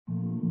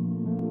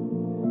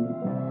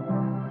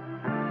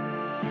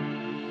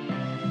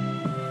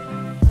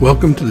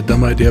Welcome to the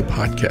Dumb Idea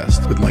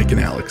Podcast with Mike and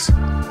Alex.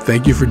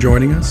 Thank you for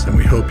joining us, and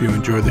we hope you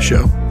enjoy the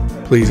show.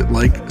 Please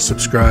like,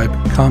 subscribe,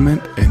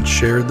 comment, and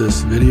share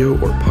this video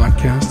or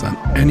podcast on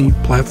any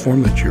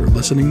platform that you're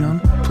listening on.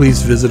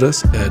 Please visit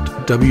us at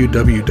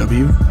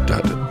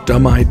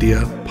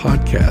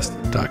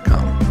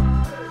www.dumbideapodcast.com.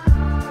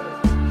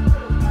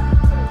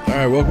 All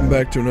right, welcome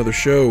back to another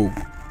show.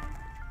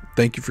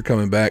 Thank you for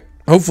coming back.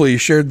 Hopefully you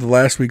shared the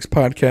last week's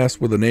podcast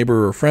with a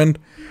neighbor or a friend.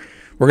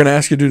 We're going to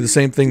ask you to do the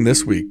same thing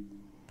this week.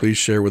 Please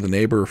share with a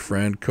neighbor,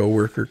 friend,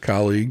 coworker,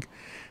 colleague.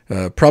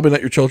 Probably not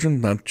your children,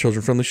 not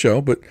children from the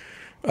show, but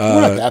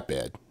we're not that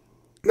bad.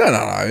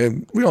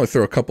 No. We only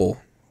throw a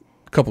couple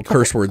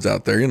curse words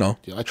out there, you know.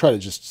 Yeah, I try to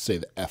just say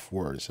the F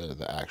word instead of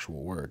the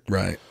actual word.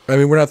 Right. I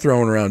mean, we're not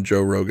throwing around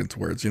Joe Rogan's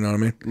words, you know what I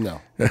mean?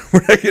 No.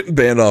 We're not getting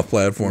banned off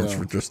platforms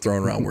for just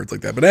throwing around words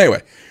like that. But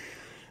anyway,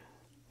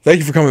 thank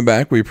you for coming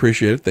back. We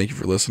appreciate it. Thank you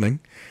for listening.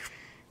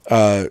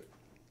 Today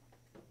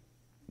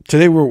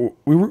we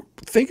were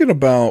thinking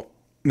about,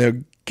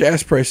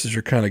 gas prices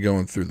are kind of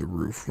going through the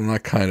roof. Well,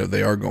 not kind of,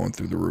 they are going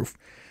through the roof.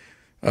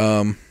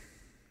 I'd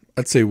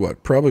say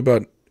probably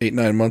about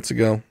 8-9 months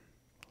ago,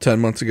 10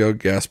 months ago,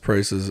 gas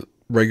prices,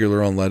 regular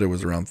unleaded,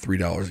 was around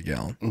 $3 a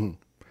gallon. Mm-hmm.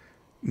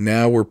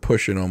 Now we're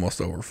pushing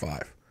almost over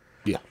 $5.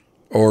 Yeah.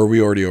 Or are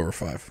we already over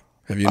 $5?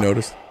 Have you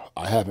noticed?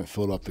 I haven't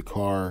filled up the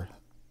car.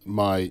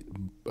 My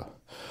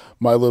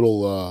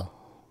little...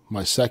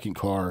 My second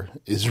car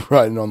is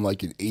riding on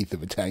like an eighth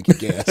of a tank of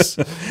gas.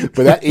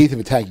 But that eighth of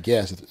a tank of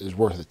gas is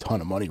worth a ton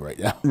of money right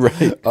now.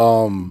 Right.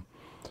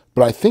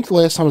 But I think the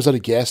last time I was at a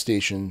gas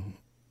station,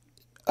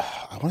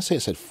 I want to say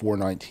it said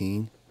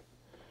 $4.19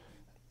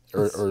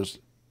 or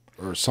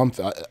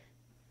something.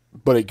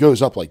 But it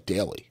goes up like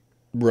daily.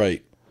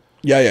 Right.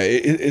 Yeah.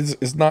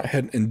 It's not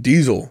in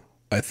diesel.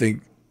 I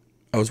think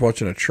I was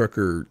watching a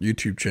trucker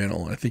YouTube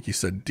channel, and I think he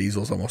said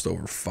diesel's almost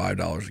over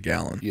 $5 a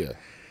gallon. Yeah.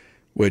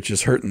 Which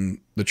is hurting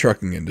the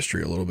trucking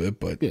industry a little bit,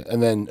 but yeah,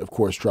 and then of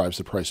course drives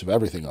the price of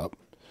everything up.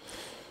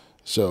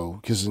 So,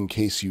 because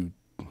unless you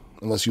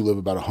live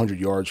about 100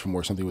 yards from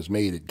where something was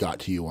made, it got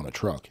to you on a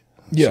truck.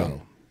 Yeah.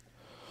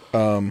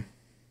 So.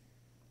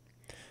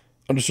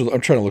 I'm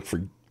trying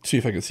to see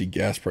if I can see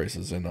gas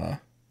prices in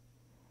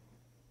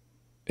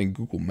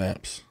Google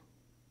Maps.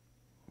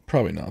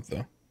 Probably not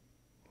though.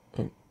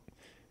 I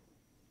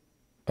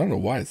don't know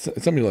why it's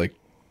something like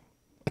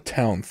a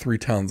town 3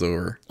 towns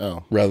over,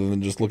 rather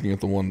than just looking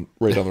at the one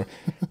right down the road.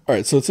 All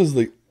right, so it says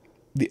the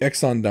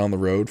Exxon down the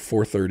road,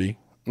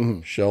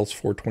 $4.30, Shell's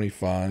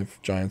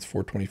 $4.25, Giant's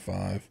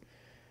 $4.25,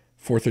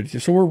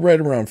 $4.32. So we're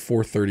right around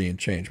 $4.30 and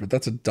change, but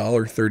that's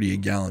 $1.30 a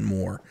gallon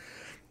more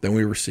than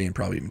we were seeing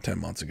probably even 10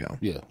 months ago.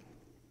 Yeah.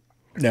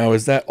 Now,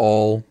 is that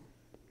all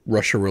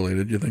Russia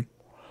related, you think?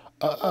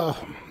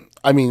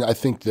 I mean, I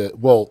think that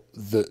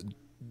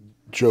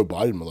Joe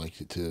Biden would like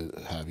to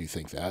have you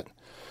think that.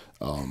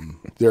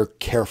 They're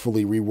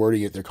carefully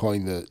rewording it. They're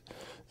calling the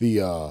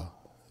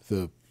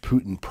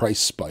Putin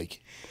price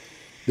spike.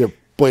 They're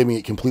blaming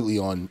it completely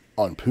on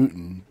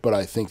Putin, but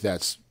I think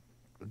that's,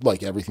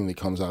 like everything that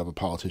comes out of a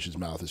politician's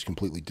mouth, is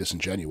completely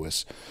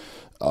disingenuous.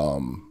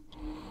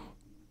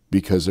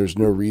 Because there's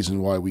no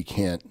reason why we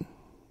can't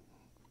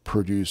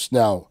produce.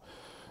 Now,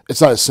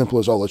 it's not as simple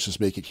as, let's just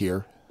make it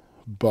here,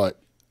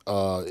 but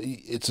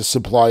it's a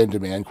supply and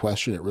demand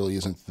question. It really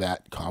isn't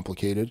that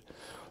complicated.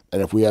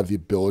 And if we have the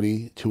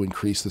ability to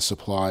increase the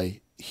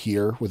supply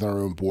here within our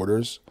own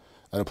borders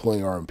and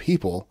employing our own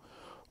people,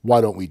 why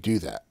don't we do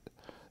that?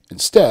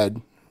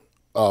 Instead,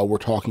 we're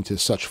talking to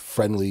such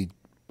friendly,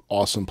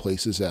 awesome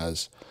places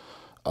as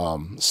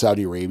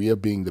Saudi Arabia,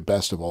 being the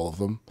best of all of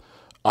them,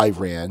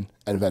 Iran,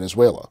 and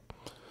Venezuela.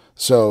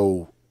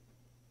 So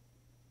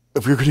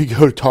if you're going to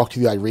go to talk to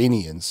the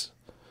Iranians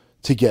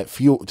to get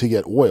fuel, to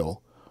get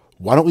oil,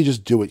 why don't we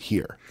just do it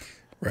here?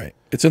 Right.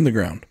 It's in the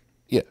ground.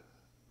 Yeah.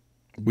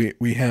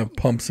 We have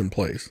pumps in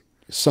place.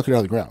 Suck it out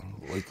of the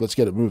ground. Like, let's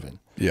get it moving.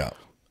 Yeah.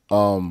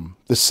 The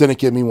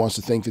cynic in me wants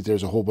to think that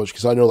there's a whole bunch,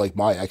 because I know like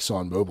my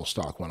Exxon Mobil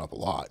stock went up a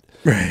lot.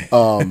 Right.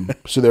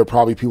 So there are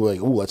probably people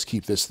like, let's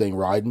keep this thing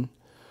riding.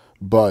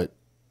 But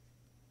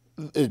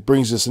it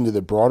brings us into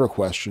the broader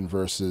question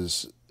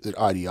versus the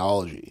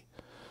ideology,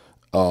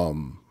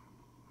 and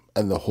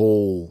the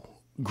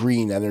whole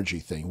green energy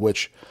thing,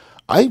 which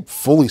I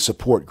fully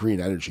support green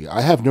energy.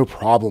 I have no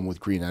problem with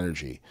green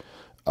energy.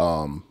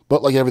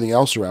 But like everything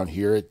else around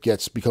here, it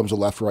becomes a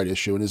left-right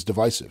issue and is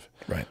divisive,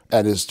 right?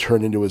 And is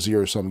turned into a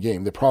zero-sum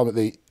game. The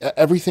problem,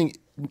 everything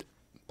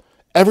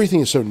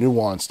is so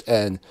nuanced,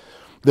 and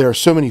there are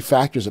so many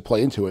factors that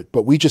play into it.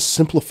 But we just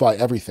simplify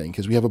everything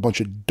because we have a bunch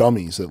of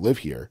dummies that live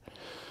here.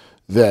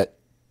 That,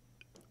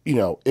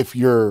 if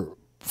you're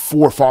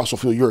for fossil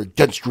fuel, you're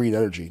against green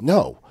energy.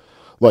 No,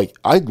 like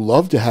I'd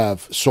love to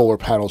have solar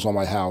panels on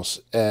my house,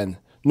 and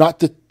not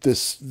the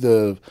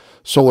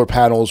solar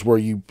panels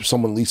where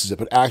someone leases it,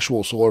 but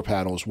actual solar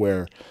panels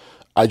where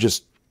I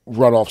just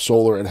run off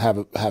solar and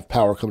have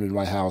power coming into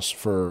my house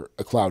for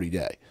a cloudy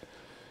day.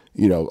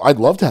 I'd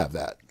love to have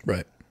that.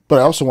 Right. But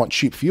I also want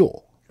cheap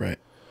fuel. Right.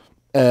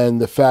 And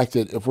the fact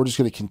that if we're just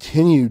going to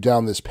continue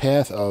down this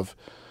path of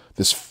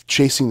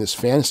chasing this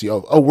fantasy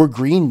of, oh, we're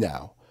green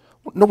now.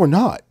 No, we're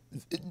not.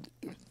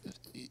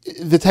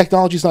 The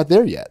technology's not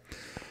there yet.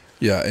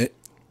 Yeah.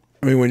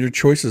 I mean, when your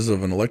choices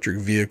of an electric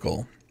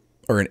vehicle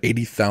are an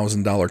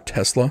 $80,000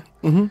 Tesla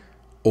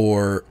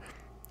or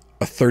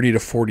a $30,000 to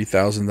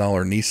 $40,000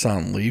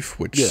 Nissan Leaf,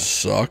 which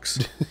sucks.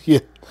 Yeah.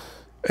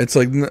 It's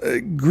like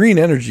green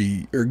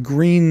energy or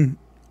green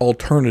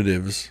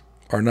alternatives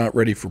are not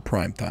ready for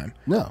prime time.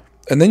 No.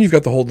 And then you've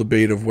got the whole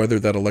debate of whether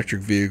that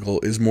electric vehicle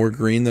is more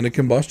green than a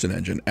combustion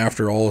engine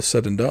after all is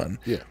said and done.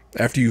 Yeah.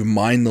 After you've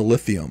mined the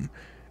lithium,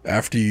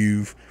 after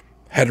you've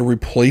had to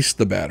replace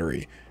the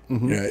battery, you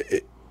know,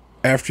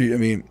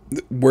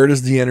 where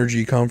does the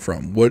energy come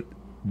from? What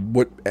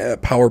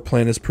power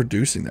plant is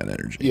producing that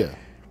energy? Yeah.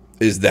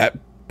 Is that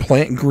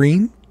plant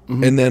green?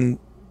 And then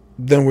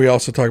we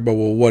also talk about,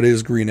 well, what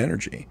is green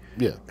energy?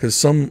 Yeah.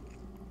 Because when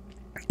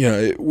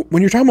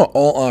you're talking about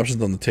all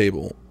options on the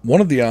table, one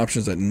of the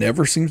options that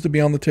never seems to be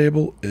on the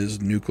table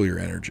is nuclear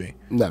energy.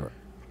 Never.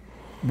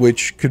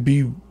 Which could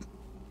be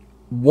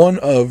one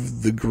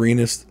of the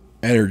greenest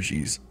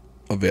energies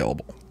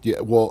available.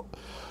 Yeah, well,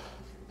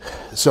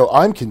 so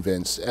I'm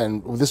convinced,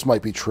 and this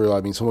might be true.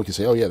 I mean, someone could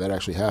say, oh, yeah, that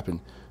actually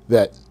happened,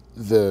 that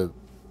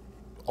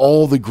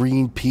all the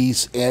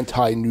Greenpeace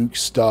anti-nuke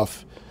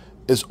stuff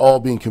is all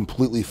being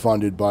completely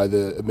funded by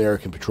the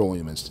American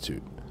Petroleum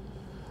Institute.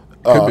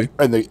 Could be.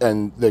 And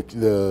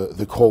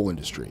the coal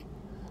industry.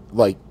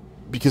 Like,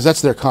 because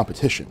that's their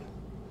competition.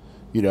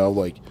 You know,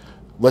 like,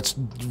 let's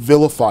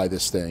vilify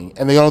this thing.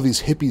 And they got all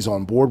these hippies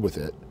on board with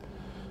it.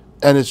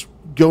 And it's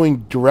going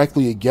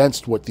directly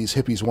against what these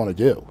hippies want to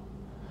do.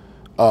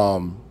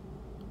 And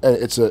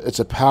it's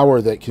a power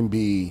that can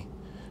be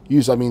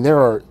used. I mean,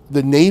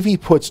 the Navy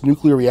puts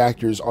nuclear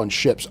reactors on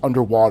ships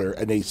underwater,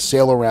 and they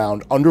sail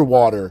around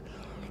underwater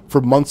for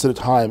months at a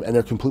time, and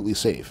they're completely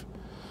safe.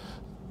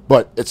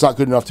 But it's not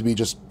good enough to be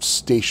just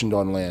stationed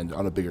on land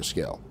on a bigger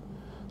scale.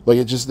 Like,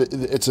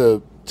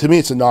 to me,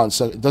 it's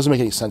a it doesn't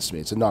make any sense to me.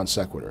 It's a non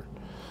sequitur.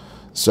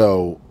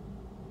 So,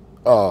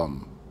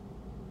 and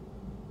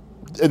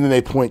then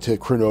they point to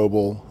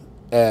Chernobyl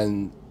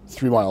and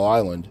 3 Mile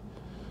Island.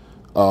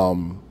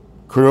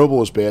 Chernobyl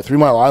was bad. 3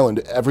 Mile Island,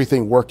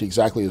 everything worked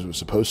exactly as it was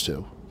supposed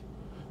to.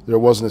 There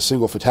wasn't a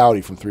single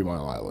fatality from 3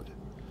 Mile Island.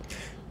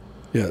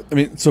 Yeah, I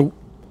mean, so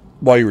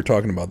while you were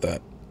talking about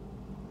that,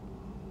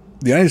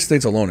 the United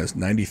States alone has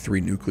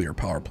 93 nuclear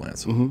power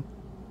plants.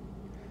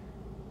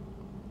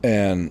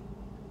 And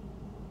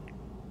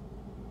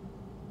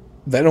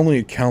that only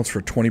accounts for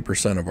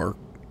 20% of our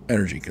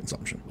energy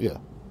consumption. Yeah.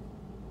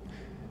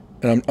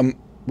 And I'm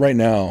right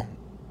now,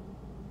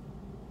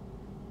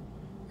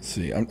 let's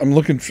see, I'm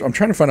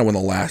trying to find out when the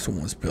last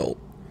one was built.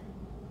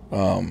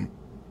 And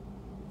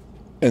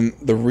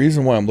the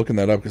reason why I'm looking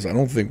that up, because I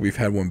don't think we've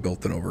had one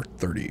built in over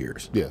 30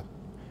 years. Yeah.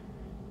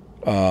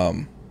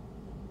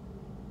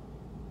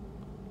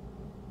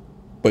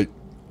 But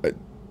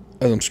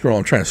as I'm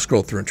trying to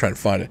scroll through and trying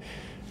to find it.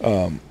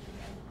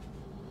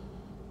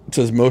 It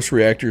says most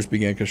reactors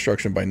began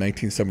construction by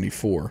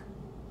 1974,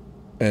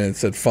 and it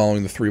said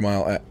following the 3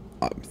 Mile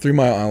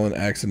Island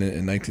accident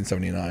in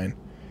 1979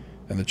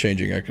 and the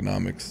changing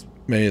economics,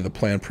 many of the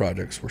planned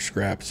projects were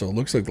scrapped. So it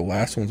looks like the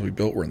last ones we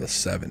built were in the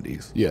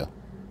 70s. Yeah.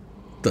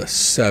 The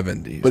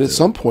 70s. But at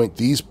some point,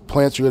 these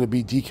plants are going to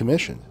be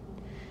decommissioned.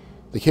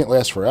 They can't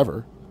last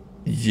forever.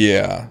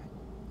 Yeah.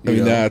 I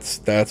mean,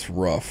 that's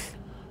rough.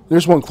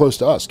 There's one close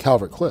to us,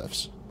 Calvert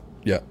Cliffs.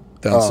 Yeah.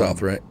 Down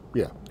south, right?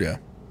 Yeah. Yeah.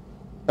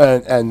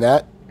 And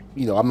that,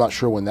 I'm not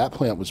sure when that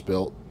plant was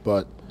built,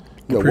 but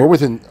I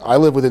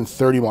live within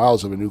 30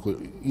 miles of a nuclear,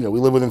 we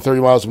live within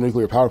 30 miles of a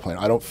nuclear power plant.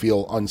 I don't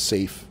feel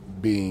unsafe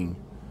being.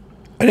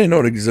 I didn't know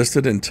it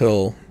existed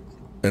until,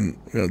 and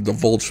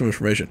divulge some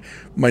information.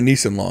 My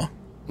niece-in-law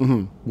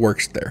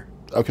works there.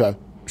 Okay.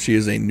 She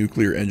is a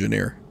nuclear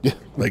engineer. Yeah.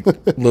 Like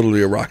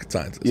literally a rocket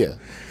scientist.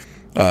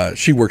 Yeah.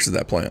 She works at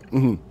that plant.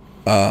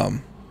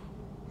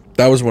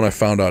 That was when I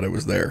found out it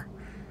was there.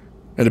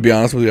 And to be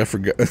honest with you, I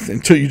forgot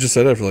until you just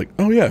said it. I was like,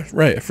 oh yeah,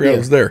 right. I forgot it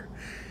was there.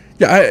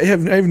 Yeah, I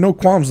have no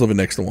qualms living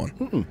next to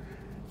one.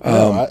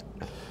 But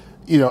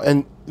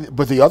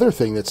the other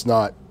thing that's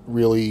not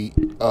really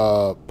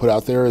put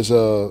out there is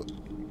an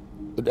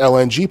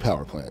LNG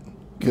power plant,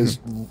 because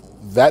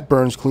that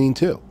burns clean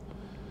too.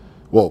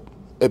 Well,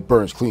 it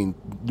burns clean.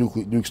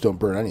 Nukes don't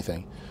burn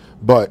anything,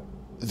 but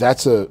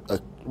that's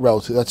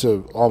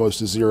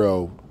almost a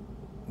zero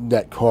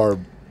net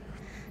carb.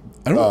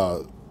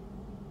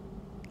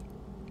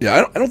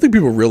 I don't think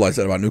people realize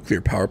that about nuclear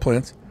power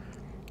plants.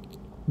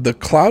 The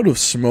cloud of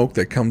smoke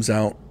that comes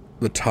out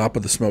the top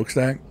of the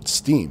smokestack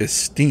is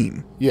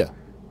steam. Yeah.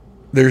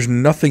 There's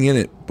nothing in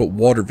it but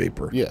water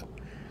vapor. Yeah.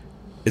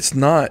 It's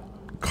not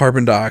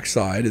carbon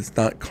dioxide. It's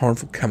not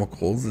harmful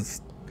chemicals. It's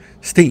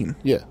steam.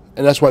 Yeah.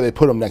 And that's why they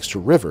put them next to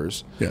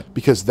rivers. Yeah.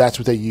 Because that's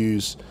what they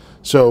use.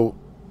 So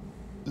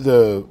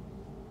the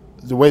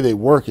way they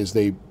work is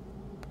nuclear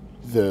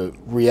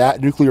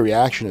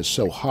reaction is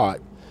so hot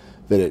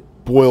that it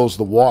boils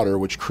the water,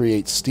 which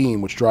creates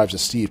steam, which drives a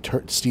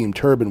steam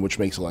turbine, which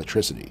makes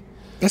electricity.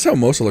 That's how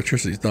most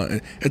electricity is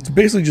done. It's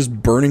basically just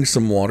burning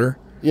some water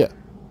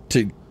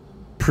to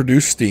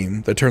produce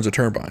steam that turns a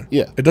turbine.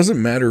 Yeah. It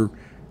doesn't matter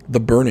the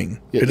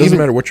burning. Yeah, it doesn't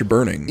matter what you're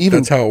burning.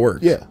 That's how it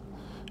works. Yeah.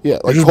 Yeah,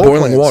 like just coal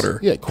boiling plants, water.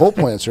 Yeah, coal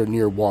plants are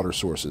near water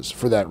sources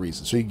for that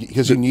reason. So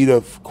because you need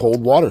a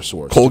cold water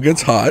source. Coal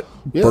gets hot,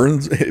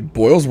 burns, it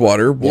boils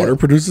water. Water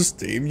produces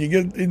steam.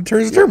 It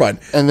turns a turbine.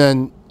 And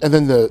then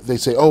they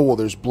say, oh well,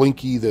 there's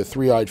Blinky, the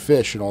three-eyed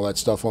fish, and all that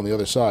stuff on the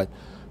other side.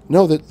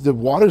 No, the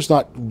water's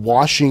not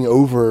washing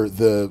over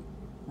the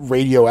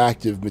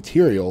radioactive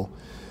material.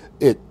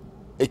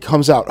 It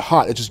comes out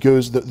hot. It just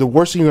goes. The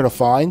worst thing you're going to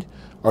find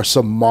are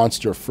some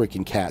monster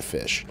freaking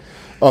catfish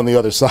on the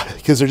other side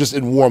because they're just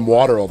in warm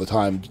water all the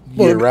time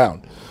year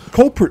round.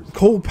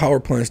 Coal power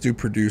plants do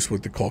produce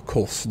what they call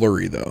coal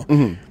slurry, though.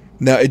 Mm-hmm.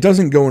 Now it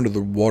doesn't go into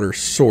the water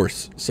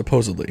source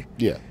supposedly.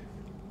 Yeah,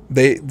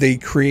 they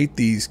create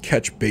these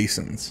catch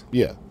basins.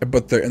 Yeah,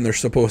 but they're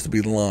supposed to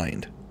be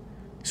lined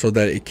so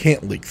that it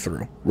can't leak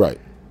through. Right.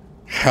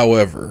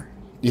 However,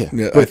 I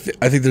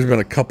think there's been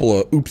a couple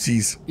of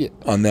oopsies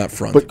on that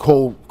front. But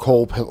coal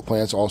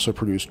plants also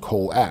produce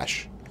coal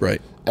ash.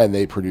 Right. And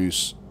they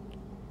produce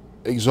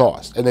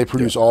exhaust, and they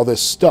produce all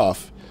this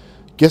stuff.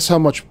 Guess how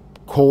much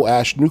coal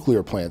ash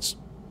nuclear plants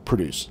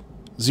produce?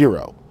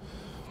 Zero.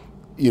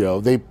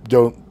 They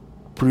don't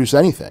produce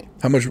anything.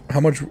 How much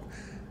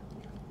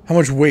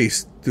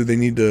waste do they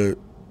need to?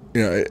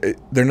 They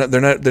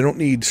don't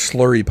need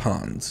slurry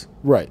ponds.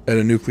 Right. At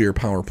a nuclear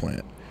power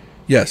plant.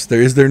 Yes,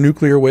 there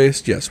nuclear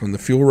waste. Yes, when the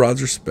fuel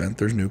rods are spent,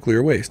 there's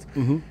nuclear waste.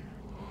 Mm-hmm.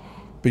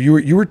 But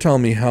you were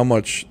telling me how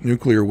much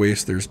nuclear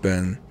waste there's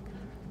been.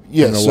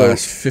 In the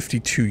last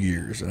 52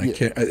 years, and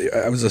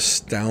I was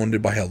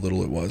astounded by how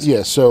little it was.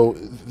 Yeah, so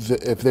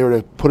if they were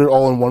to put it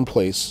all in one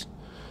place,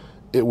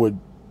 it would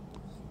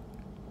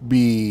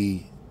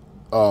be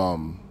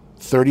 30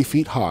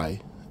 feet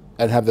high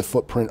and have the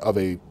footprint of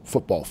a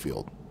football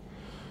field.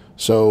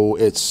 So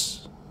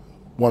it's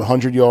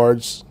 100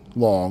 yards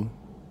long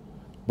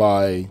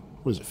by,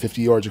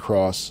 50 yards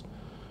across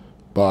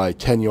by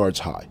 10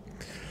 yards high.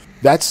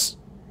 That's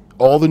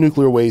all the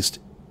nuclear waste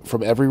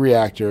from every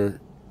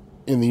reactor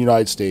in the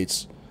United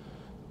States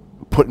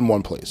put in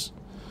one place.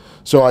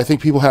 So I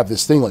think people have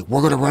this thing like, we're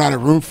going to run out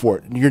of room for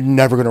it. You're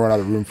never going to run out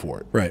of room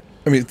for it. Right.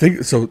 I mean, think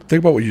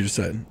about what you just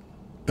said.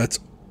 That's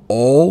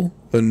all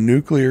the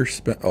nuclear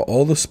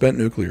all the spent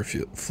nuclear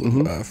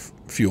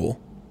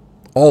fuel,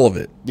 all of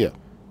it. Yeah.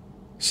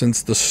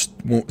 Since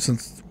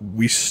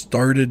we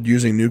started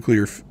using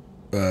nuclear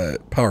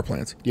power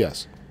plants.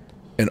 Yes.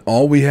 And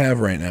all we have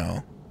right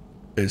now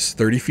is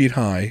 30 feet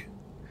high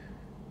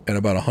and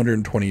about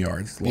 120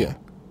 yards long. Yeah.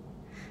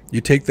 You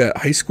take that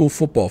high school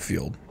football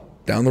field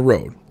down the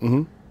road.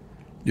 Mm-hmm.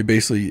 You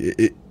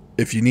basically,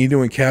 if you need to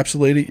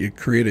encapsulate it, you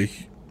create a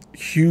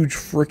huge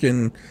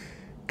freaking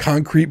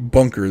concrete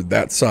bunker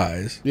that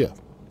size. Yeah.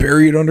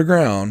 Bury it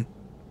underground,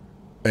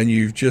 and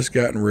you've just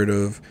gotten rid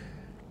of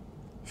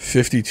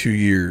 52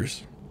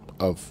 years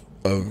of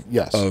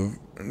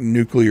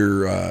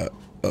nuclear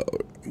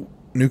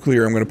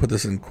nuclear. I'm going to put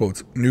this in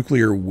quotes.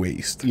 Nuclear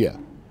waste. Yeah.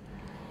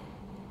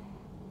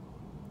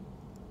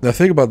 Now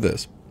think about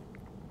this.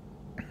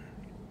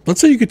 Let's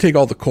say you could take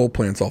all the coal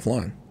plants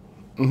offline.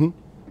 Mm-hmm.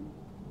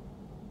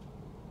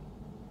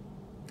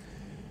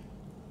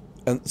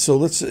 And so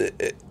let's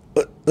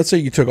say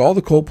you took all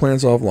the coal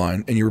plants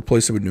offline and you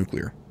replaced it with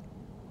nuclear.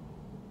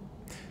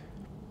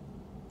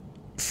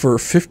 For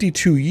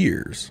 52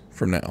 years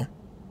from now,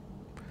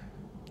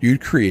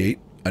 you'd create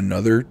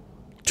another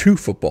 2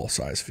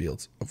 football-sized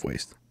fields of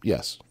waste.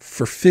 Yes.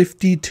 For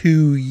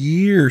 52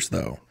 years,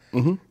 though.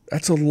 Mm-hmm.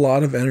 That's a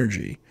lot of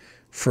energy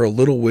for a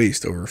little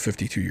waste over a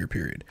 52-year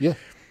period. Yeah.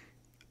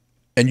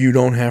 And you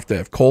don't have to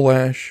have coal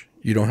ash.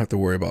 You don't have to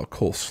worry about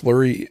coal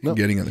slurry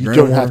getting in the groundwater. You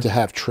don't have to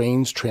have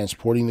trains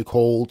transporting the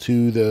coal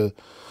to the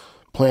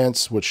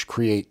plants, which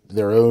create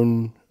their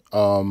own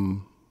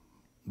carbon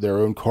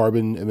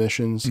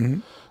emissions.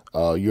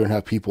 Mm-hmm. You don't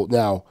have people.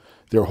 Now,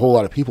 there are a whole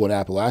lot of people in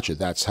Appalachia.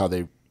 That's how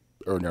they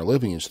earn their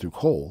living, is through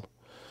coal.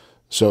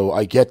 So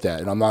I get that,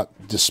 and I'm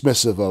not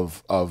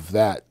dismissive of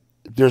that.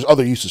 There's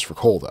other uses for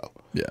coal, though.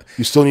 Yeah.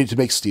 You still need to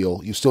make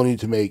steel. You still need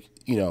to make,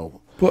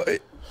 Well,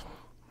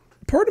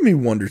 part of me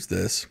wonders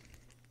this.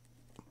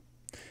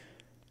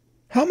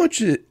 How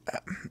much of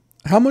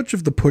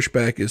the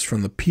pushback is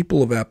from the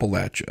people of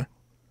Appalachia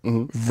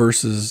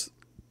versus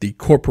the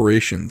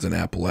corporations in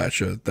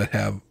Appalachia that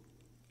have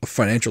a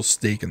financial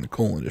stake in the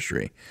coal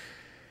industry?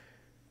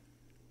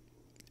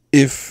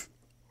 If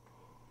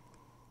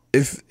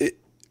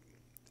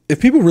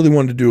people really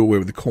wanted to do away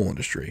with the coal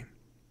industry,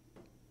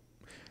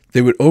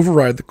 they would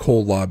override the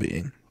coal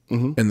lobbying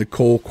and the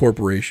coal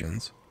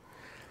corporations.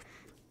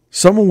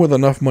 Someone with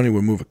enough money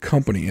would move a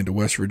company into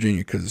West Virginia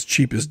because it's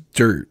cheap as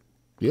dirt.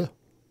 Yeah.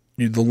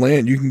 You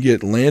can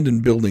get land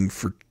and building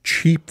for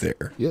cheap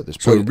there. Yeah,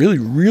 there's so really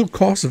real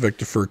cost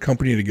effective for a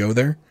company to go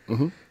there.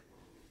 Mm-hmm.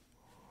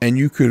 And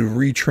you could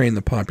retrain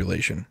the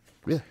population.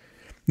 Yeah.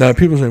 Now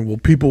people are saying, well,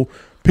 people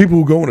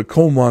who go into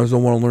coal mines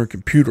don't want to learn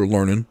computer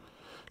learning.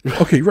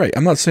 Okay, right.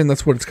 I'm not saying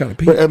that's what it's got to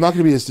be. But I'm not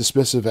going to be as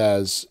dismissive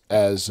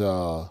as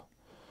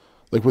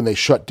like when they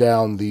shut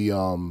down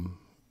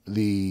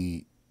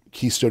the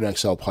Keystone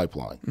XL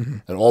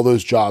pipeline and all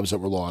those jobs that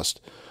were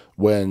lost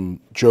when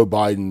Joe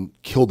Biden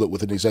killed it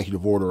with an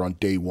executive order on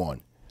day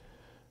one.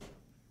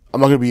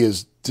 I'm not going to be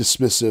as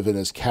dismissive and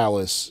as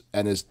callous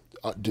and as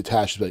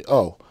detached as like,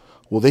 oh,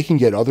 well, they can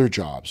get other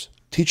jobs.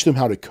 Teach them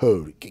how to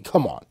code.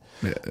 Come on,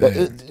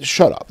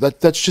 shut up.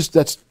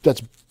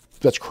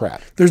 That's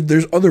crap.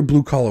 There's other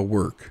blue collar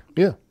work.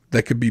 Yeah,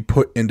 that could be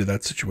put into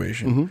that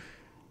situation.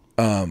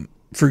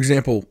 For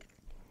example,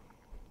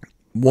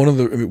 one of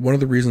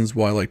the reasons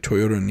why like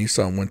Toyota and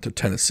Nissan went to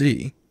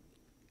Tennessee,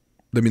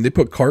 I mean, they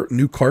put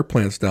new car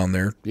plants down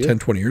there 10,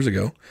 20 years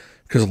ago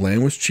because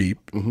land was cheap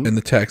and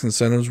the tax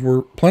incentives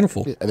were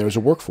plentiful. Yeah, and there was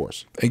a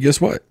workforce. And guess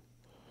what?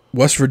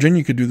 West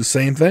Virginia could do the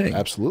same thing.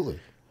 Absolutely.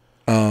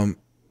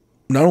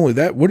 Not only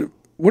that,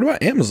 what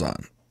about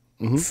Amazon?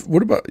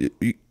 What about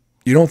you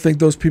don't think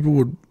those people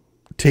would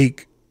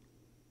take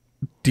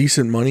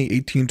decent money,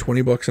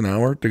 $18-20 an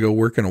hour to go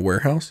work in a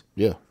warehouse?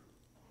 Yeah.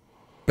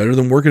 Better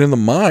than working in the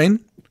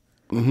mine.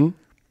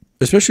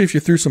 Especially if you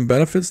threw some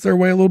benefits their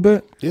way a little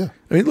bit. Yeah.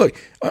 I mean, look,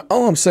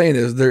 all I'm saying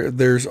is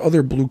there's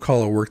other blue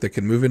collar work that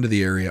can move into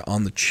the area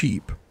on the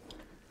cheap.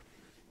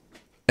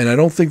 And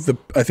I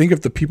think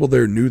if the people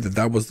there knew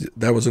that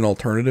was an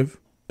alternative,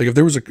 like if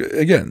there was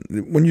again,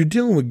 when you're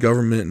dealing with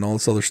government and all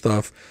this other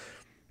stuff,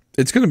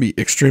 it's going to be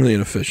extremely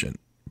inefficient.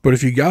 But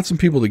if you got some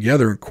people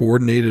together and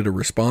coordinated a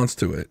response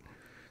to it,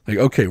 like,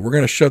 okay, we're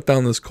going to shut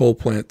down this coal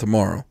plant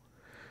tomorrow.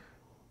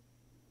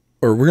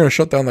 Or we're going to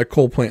shut down that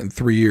coal plant in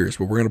 3 years,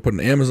 but we're going to put an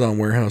Amazon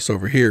warehouse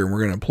over here and we're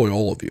going to employ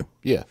all of you.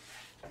 Yeah.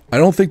 I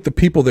don't think the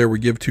people there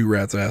would give two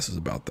rats' asses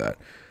about that.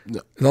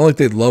 No. It's not like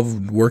they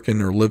love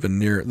working or living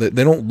near.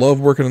 They don't love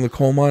working in the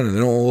coal mine, and they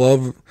don't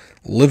love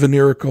living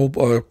near a coal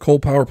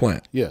power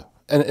plant. Yeah.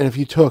 And if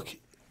you took,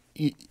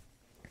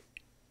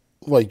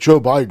 like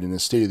Joe Biden in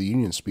his State of the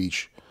Union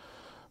speech,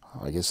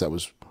 I guess that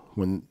was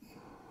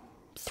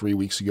 3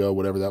 weeks ago,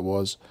 whatever that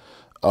was,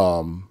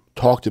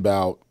 talked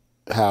about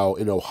how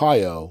in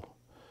Ohio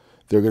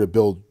they're going to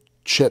build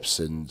chips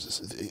and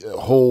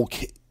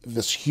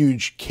this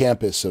huge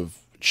campus of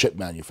chip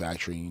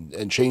manufacturing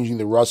and changing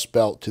the Rust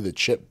Belt to the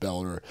chip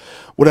belt or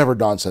whatever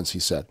nonsense he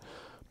said.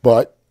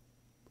 But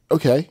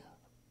okay,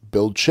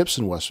 build chips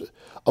in West.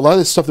 A lot of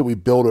this stuff that we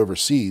build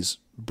overseas,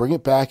 bring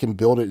it back and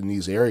build it in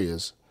these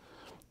areas.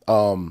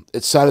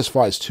 It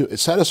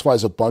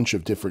satisfies a bunch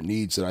of different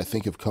needs that I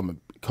think have come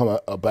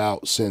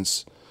about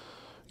since,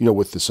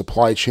 with the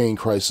supply chain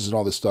crisis and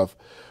all this stuff.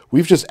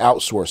 We've just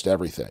outsourced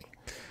everything.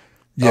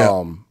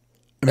 Yeah.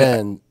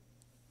 And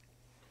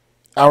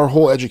our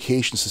whole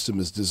education system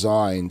is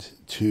designed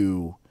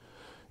to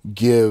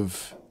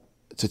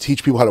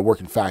teach people how to work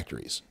in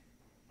factories.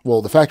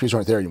 Well, the factories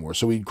aren't there anymore.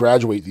 So we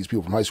graduate these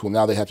people from high school.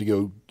 Now they have to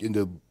go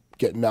into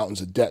get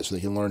mountains of debt so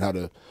they can learn how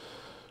to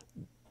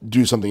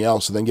do something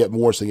else and then get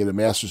more so they get a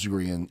master's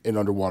degree in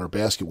underwater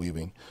basket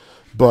weaving.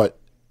 But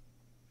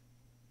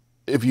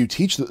if you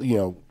teach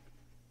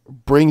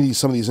bring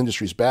some of these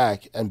industries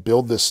back and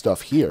build this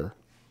stuff here,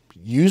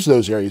 use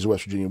those areas of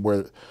West Virginia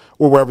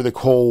or wherever the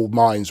coal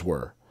mines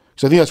were.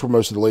 So I think that's where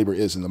most of the labor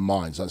is, in the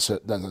mines,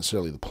 not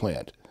necessarily the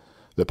plant,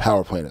 the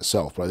power plant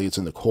itself, but I think it's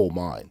in the coal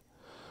mine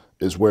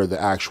is where the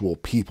actual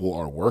people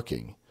are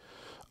working.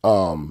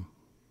 Put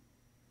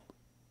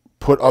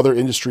other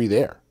industry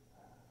there.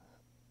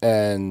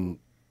 And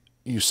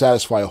you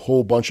satisfy a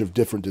whole bunch of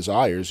different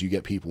desires. You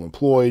get people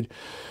employed.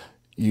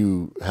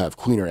 You have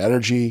cleaner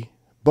energy.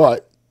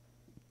 But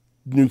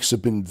nukes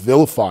have been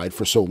vilified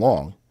for so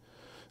long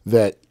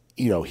that,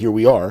 here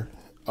we are.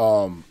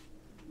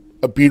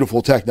 A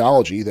beautiful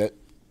technology that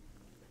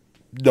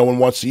no one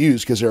wants to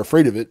use because they're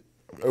afraid of it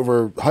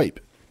over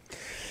hype.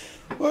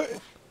 Well,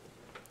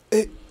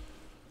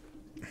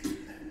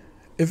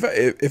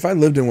 if I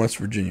lived in West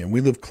Virginia,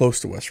 we live close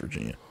to West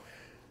Virginia,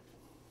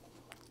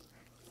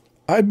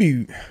 I'd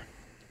be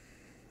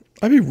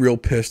real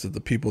pissed at the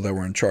people that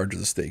were in charge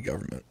of the state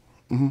government.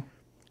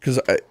 Because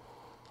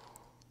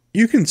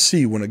you can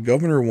see when a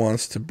governor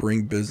wants to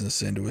bring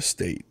business into a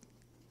state,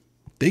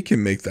 they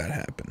can make that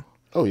happen.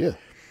 Oh, yeah.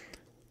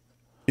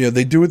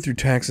 They do it through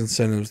tax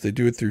incentives. They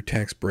do it through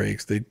tax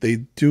breaks. They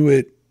do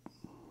it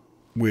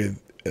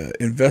with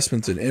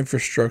investments in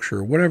infrastructure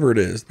or whatever it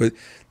is. But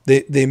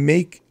they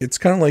make it's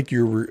kind of like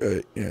you're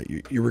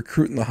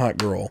recruiting the hot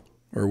girl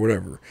or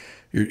whatever.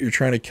 You're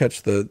trying to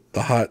catch the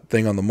hot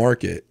thing on the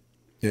market.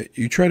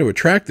 You try to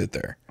attract it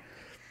there.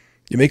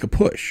 You make a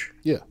push.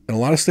 Yeah. And a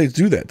lot of states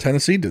do that.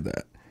 Tennessee did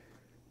that.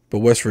 But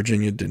West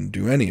Virginia didn't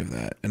do any of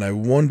that. And I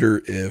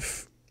wonder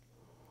if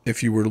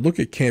you were to look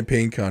at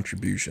campaign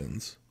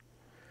contributions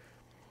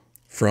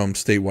from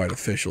statewide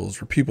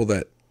officials or people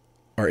that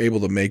are able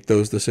to make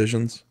those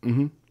decisions,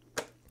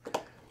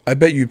 I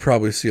bet you'd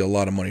probably see a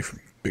lot of money from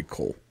big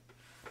coal.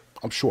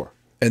 I'm sure.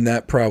 And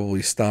that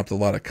probably stopped a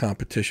lot of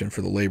competition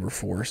for the labor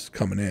force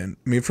coming in.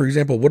 I mean, for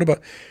example, what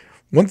about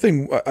one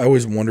thing I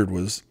always wondered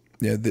was,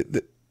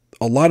 a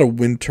lot of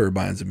wind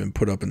turbines have been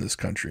put up in this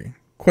country,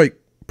 quite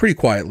pretty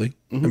quietly.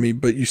 I mean,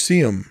 but you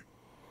see them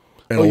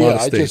in a lot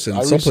of states,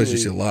 and some places you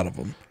see a lot of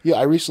them. Yeah,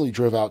 I recently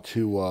drove out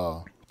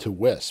to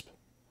Wisp,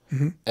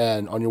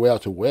 and on your way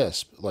out to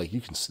Wisp, like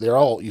you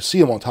see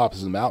them on top of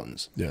the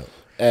mountains. Yeah,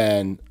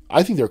 and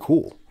I think they're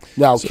cool.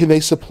 Now, can they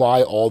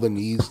supply all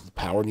the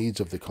power needs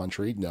of the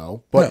country?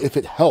 No, but if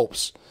it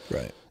helps,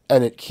 right,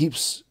 and it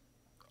keeps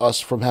us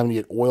from having to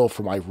get oil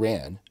from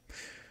Iran.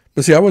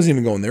 But see, I wasn't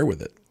even going there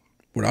with it.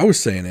 What I was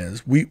saying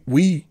is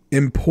we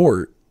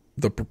import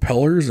the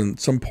propellers and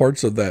some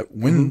parts of that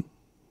wind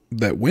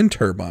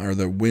turbine or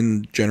the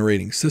wind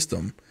generating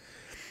system.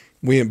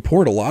 We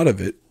import a lot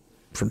of it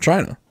from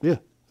China. Yeah,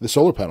 the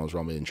solar panels are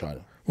all made in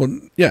China.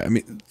 Well, yeah, I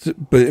mean,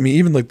 but I mean,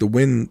 even like the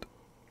wind,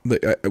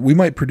 we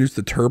might produce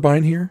the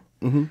turbine here,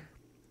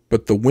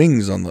 but the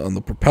wings on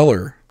the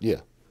propeller,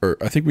 or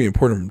I think we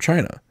import them from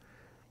China.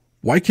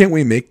 Why can't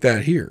we make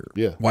that here?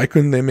 Yeah. Why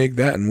couldn't they make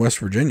that in West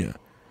Virginia?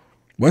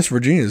 West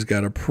Virginia's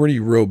got a pretty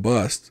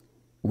robust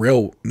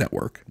rail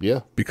network.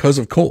 Yeah. Because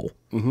of coal.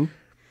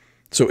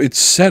 So it's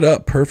set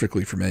up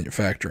perfectly for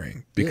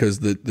manufacturing because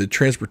the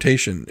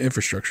transportation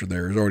infrastructure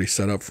there is already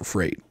set up for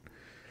freight.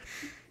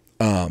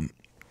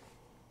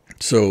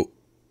 So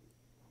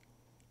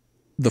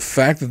the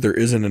fact that there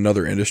isn't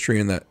another industry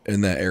in that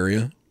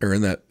area or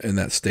in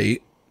that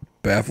state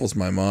baffles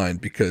my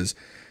mind, because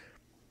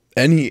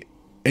any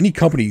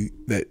company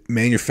that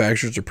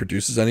manufactures or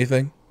produces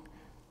anything,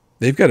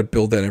 they've got to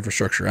build that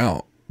infrastructure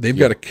out. They've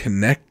got to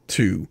connect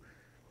to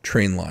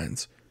train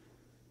lines,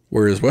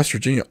 whereas West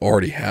Virginia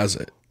already has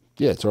it.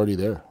 Yeah, it's already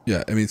there.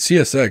 Yeah, I mean,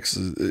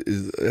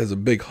 CSX has a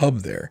big hub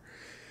there.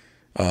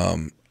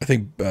 I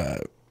think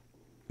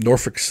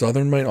Norfolk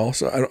Southern might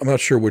also. I'm not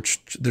sure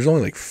which. There's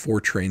only like 4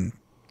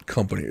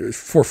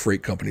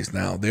 freight companies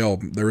now. There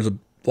was a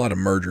lot of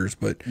mergers,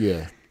 but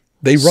yeah,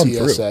 they run CSX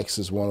through. CSX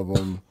is one of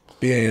them.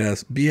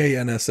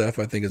 BANSF,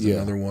 I think, is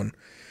another one.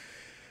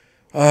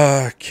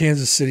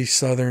 Kansas City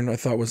Southern, I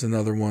thought, was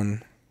another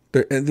one.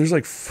 There's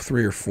like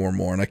 3 or 4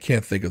 more, and I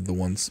can't think of the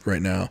ones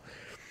right now.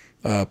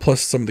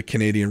 Plus, some of the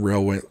Canadian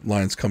railway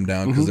lines come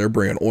down because they're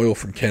bringing oil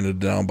from Canada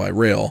down by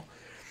rail.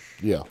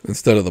 Yeah.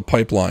 Instead of the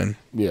pipeline.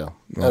 Yeah.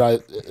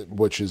 And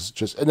which is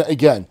just, and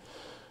again,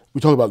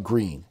 we talk about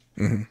green.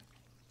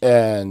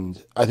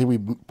 And I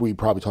think I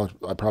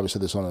probably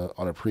said this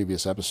on a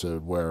previous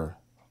episode, where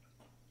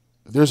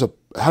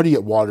how do you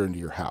get water into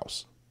your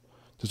house?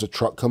 Does a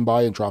truck come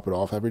by and drop it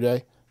off every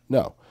day?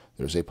 No,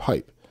 there's a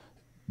pipe.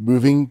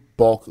 Moving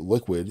bulk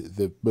liquid,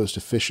 the most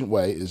efficient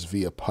way is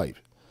via pipe.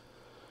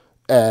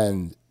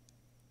 And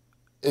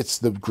it's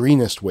the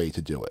greenest way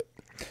to do it.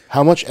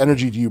 How much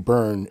energy do you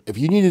burn? If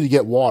you needed to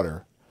get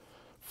water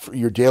for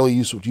your daily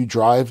use, would you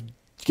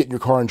get in your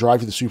car and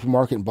drive to the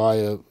supermarket and buy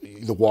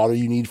the water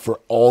you need for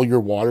all your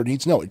water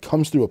needs? No, it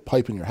comes through a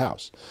pipe in your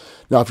house.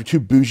 Now, if you're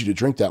too bougie to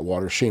drink that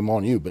water, shame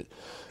on you. But,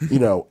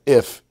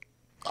 if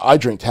I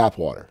drink tap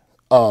water,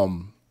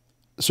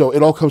 so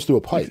it all comes through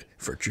a pipe.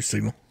 Virtue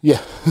signal.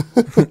 Yeah.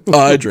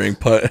 I drink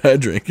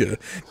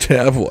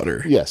tap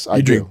water. Yes, I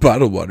You do. drink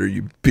bottled water,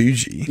 you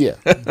bougie. Yeah.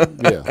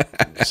 Yeah.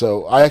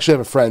 So I actually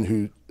have a friend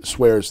who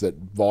swears that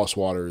Voss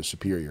water is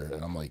superior.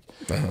 And I'm like,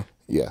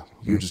 yeah,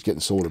 you're just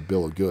getting sold a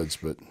bill of goods,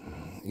 but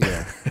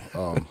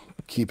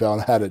keep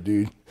on at it,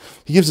 dude.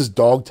 He gives his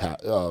dog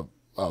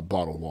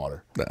bottled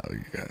water. No,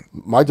 you got it.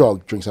 My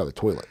dog drinks out of the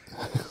toilet.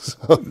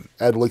 So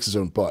Ed licks his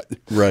own butt.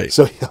 Right.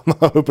 So I'm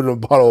not opening a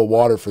bottle of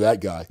water for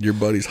that guy. Your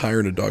buddy's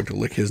hiring a dog to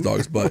lick his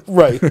dog's butt.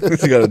 Right.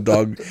 He's got a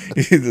dog.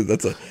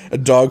 That's a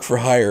dog for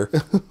hire.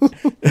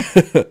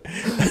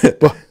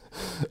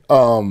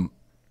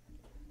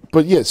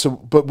 But yeah,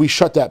 but we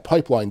shut that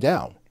pipeline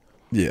down.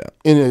 Yeah.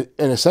 And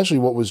essentially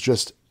what was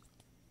just,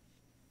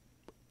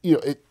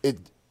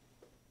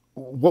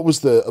 what was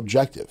the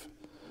objective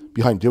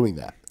behind doing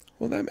that?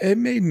 Well, it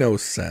made no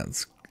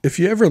sense. If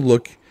you ever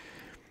look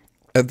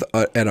at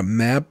a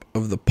map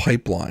of the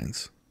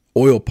pipelines,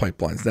 oil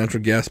pipelines,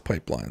 natural gas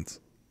pipelines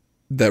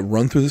that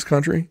run through this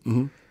country,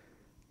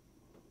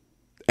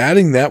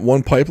 adding that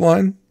one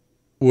pipeline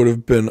would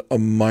have been a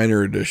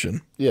minor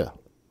addition. Yeah.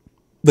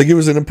 Like, it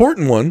was an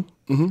important one,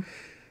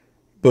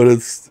 but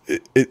it's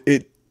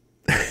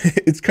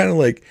kind of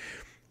like,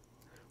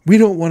 we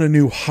don't want a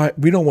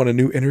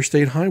new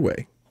interstate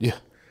highway. Yeah.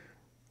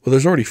 Well,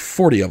 there's already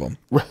 40 of them.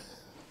 Right.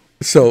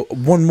 So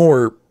one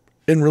more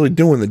isn't really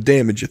doing the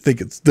damage you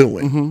think it's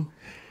doing.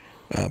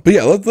 But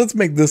yeah, let's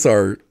make this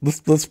let's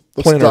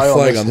plant our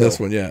flag on this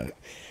one. Yeah.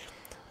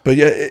 But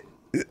yeah,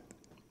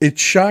 it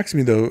shocks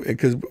me though,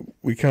 because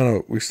we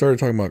were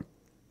talking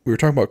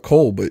about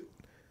coal, but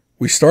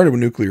we started with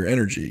nuclear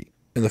energy,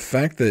 and the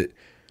fact that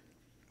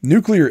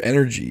nuclear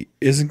energy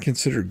isn't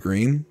considered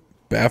green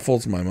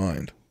baffles my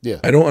mind.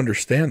 Yeah. I don't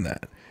understand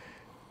that.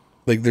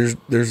 Like, there's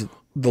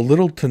the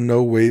little to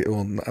no waste.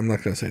 Well, I'm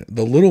not going to say it.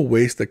 The little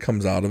waste that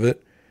comes out of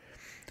it.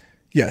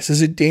 Yes.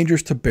 Is it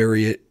dangerous to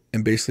bury it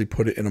and basically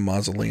put it in a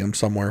mausoleum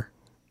somewhere?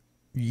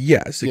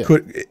 Yes, it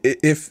could.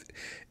 If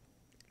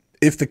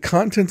the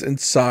contents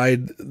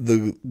inside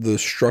the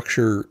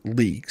structure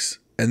leaks,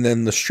 and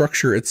then the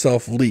structure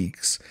itself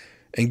leaks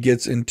and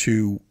gets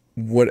into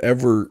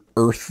whatever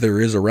Earth there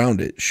is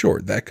around it,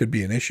 sure, that could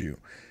be an issue.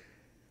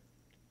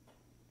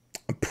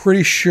 I'm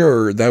pretty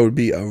sure that would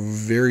be a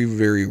very,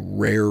 very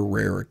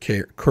rare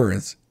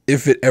occurrence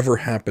if it ever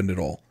happened at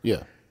all.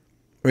 Yeah.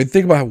 I mean,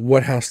 think about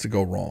what has to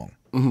go wrong.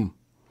 Mm-hmm.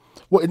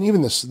 Well, and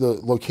even the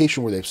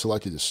location where they've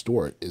selected to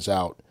store it is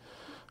out.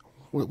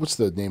 What's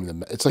the name of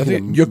the? It's like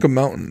Yucca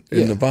Mountain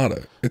in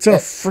Nevada. It's on a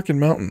freaking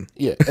mountain.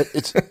 Yeah,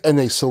 and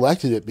they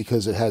selected it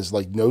because it has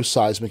like no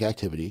seismic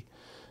activity.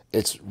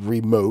 It's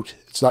remote.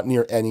 It's not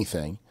near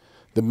anything.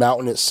 The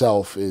mountain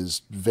itself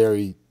is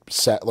very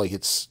set. Like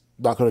it's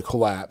not going to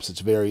collapse.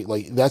 It's very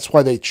like that's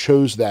why they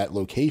chose that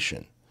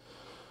location.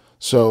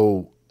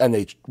 So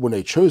when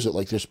they chose it,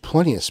 like there's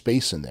plenty of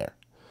space in there.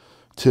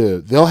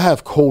 They'll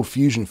have cold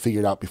fusion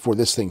figured out before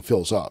this thing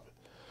fills up.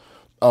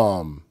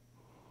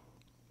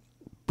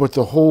 But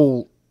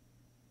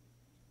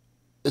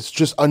it's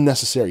just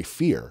unnecessary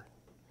fear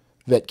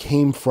that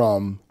came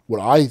from what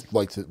I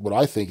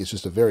think is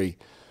just a very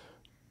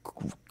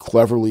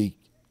cleverly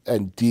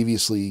and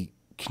deviously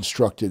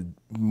constructed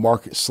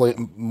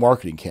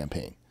marketing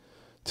campaign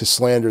to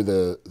slander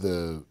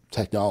the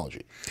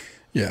technology.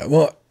 Yeah,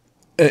 well,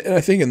 and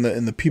I think in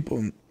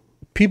the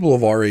people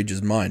of our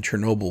age's mind,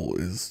 Chernobyl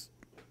is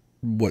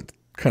what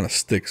kind of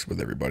sticks with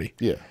everybody.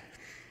 Yeah.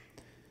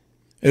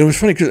 And it was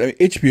funny because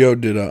HBO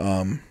did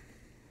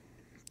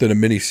a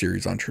mini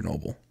series on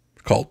Chernobyl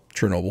called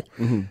Chernobyl.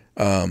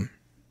 Mm-hmm.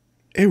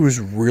 It was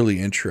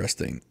really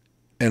interesting,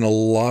 and a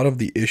lot of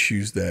the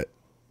issues that,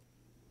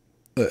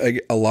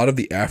 a lot of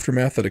the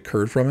aftermath that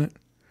occurred from it,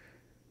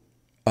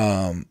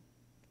 and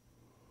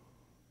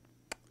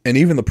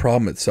even the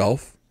problem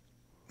itself,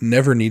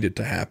 never needed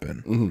to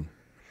happen. Mm-hmm.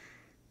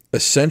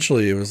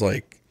 Essentially, it was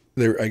like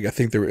I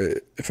think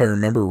if I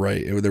remember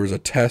right, there was a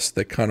test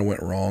that kind of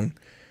went wrong.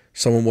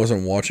 Someone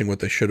wasn't watching what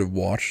they should have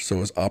watched, so it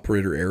was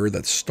operator error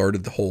that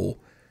started the whole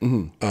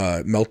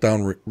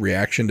meltdown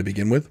reaction to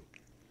begin with.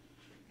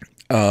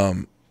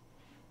 So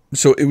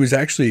it was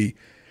actually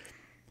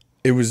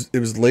it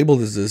was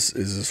labeled as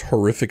this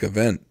horrific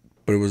event,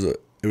 but it was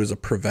a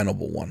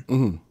preventable one.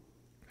 Mm-hmm.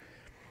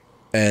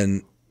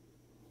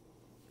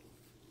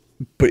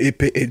 But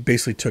it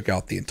basically took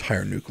out the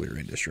entire nuclear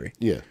industry.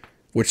 Yeah,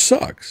 which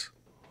sucks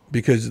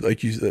because,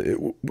 like you said,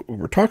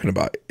 we're talking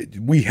about,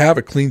 we have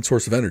a clean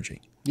source of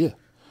energy. Yeah.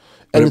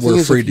 And we're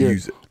afraid to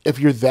use it. If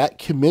you're that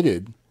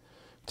committed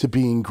to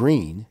being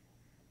green,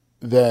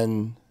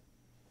 then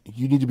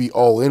you need to be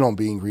all in on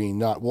being green.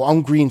 Not, well,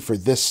 I'm green for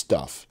this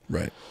stuff.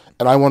 Right.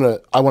 And I want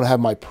to have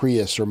my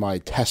Prius or my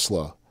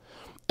Tesla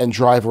and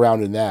drive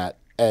around in that,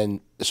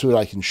 and so that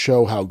I can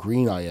show how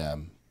green I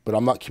am. But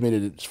I'm not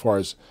committed as far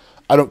as,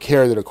 I don't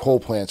care that a coal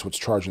plant's what's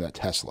charging that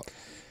Tesla.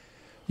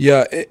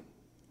 Yeah.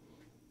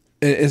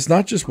 It's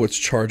not just what's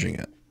charging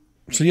it.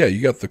 So yeah,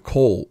 you got the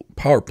coal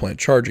power plant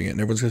charging it, and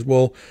everyone says,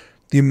 "Well,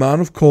 the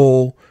amount of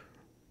coal,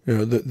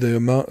 the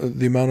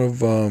amount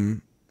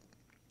of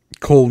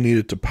coal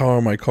needed to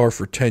power my car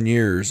for 10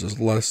 years is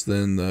less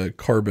than the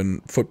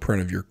carbon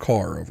footprint of your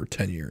car over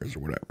 10 years or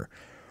whatever."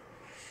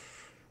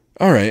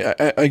 All right,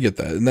 I get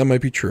that, and that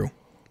might be true,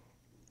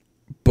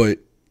 but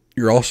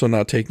you're also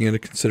not taking into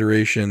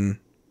consideration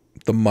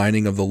the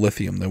mining of the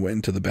lithium that went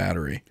into the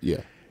battery.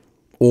 Yeah.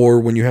 Or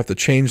when you have to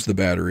change the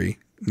battery,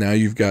 now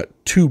you've got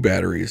two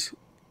batteries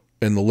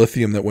and the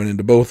lithium that went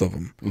into both of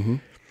them. Mm-hmm.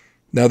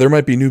 Now, there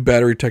might be new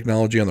battery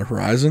technology on the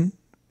horizon,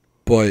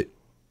 but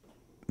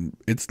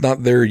it's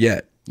not there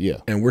yet. Yeah.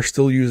 And we're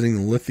still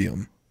using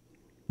lithium.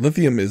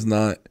 Lithium is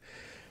not,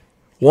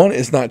 one,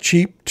 it's not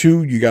cheap.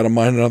 Two, you got to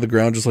mine it out of the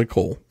ground just like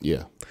coal.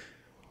 Yeah.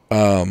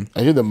 I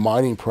hear the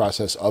mining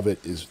process of it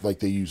is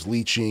like they use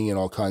leaching and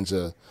all kinds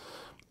of,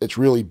 it's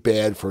really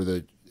bad for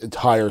the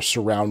entire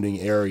surrounding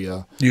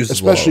area.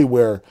 Especially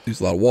where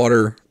uses a lot of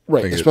water.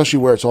 Right, especially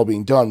where it's all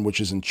being done,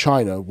 which is in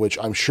China, which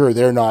I'm sure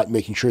they're not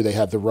making sure they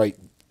have the right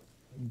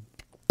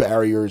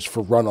barriers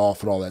for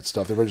runoff and all that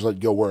stuff. They're just like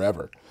go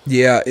wherever.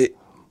 Yeah,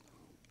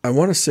 I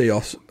want to say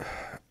also,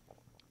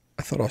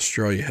 I thought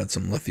Australia had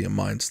some lithium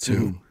mines too.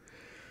 Mm-hmm.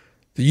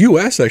 The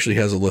U.S. actually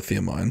has a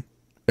lithium mine,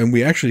 and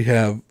we actually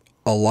have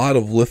a lot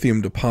of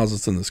lithium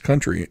deposits in this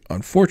country.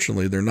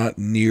 Unfortunately, they're not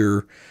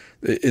near.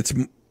 It's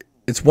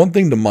one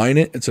thing to mine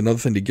it; it's another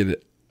thing to get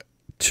it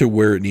to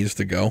where it needs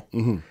to go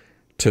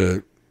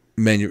to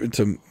make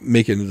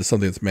it into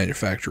something that's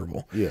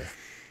manufacturable. Yeah,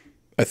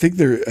 I think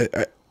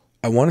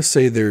I want to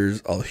say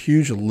there's a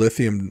huge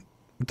lithium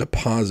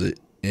deposit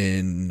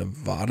in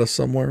Nevada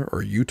somewhere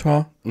or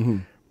Utah,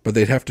 but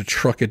they'd have to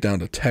truck it down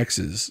to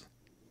Texas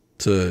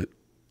to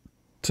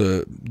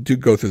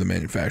go through the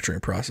manufacturing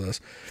process.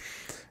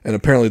 And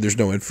apparently there's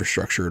no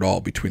infrastructure at all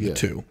between the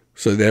two.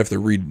 So they have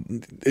to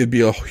it'd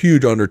be a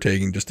huge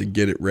undertaking just to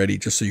get it ready,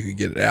 just so you could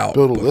get it out.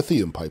 Build a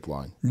lithium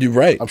pipeline. You're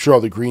right. I'm sure all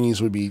the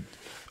greenies would be,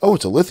 oh,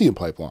 it's a lithium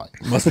pipeline.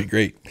 It must be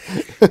great.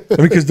 I mean,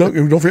 because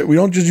don't forget, we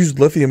don't just use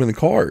lithium in the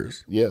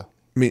cars. Yeah.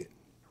 I mean,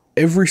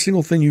 every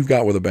single thing you've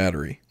got with a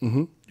battery,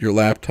 your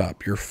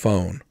laptop, your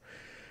phone,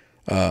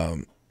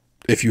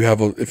 if you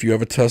have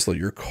a Tesla,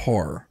 your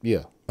car.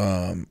 Yeah.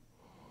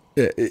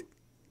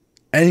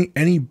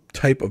 any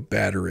type of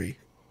battery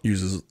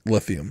uses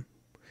lithium,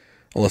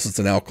 unless it's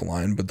an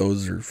alkaline, but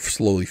those are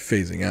slowly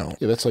phasing out.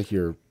 Yeah, that's like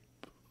your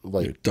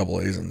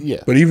double A's and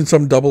yeah. But even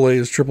some double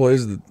A's, triple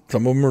A's,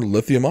 some of them are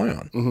lithium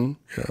ion. Mm-hmm.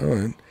 You know,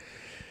 and,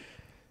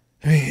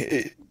 I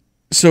mean,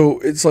 so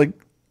it's like,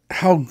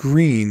 how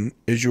green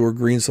is your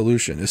green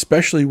solution,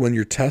 especially when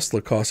your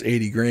Tesla costs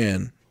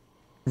 $80,000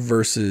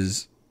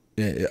 versus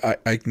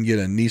I can get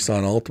a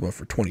Nissan Altima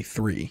for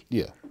 23.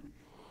 Yeah.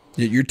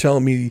 Yet you're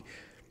telling me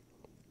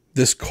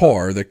this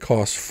car that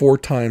costs four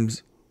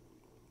times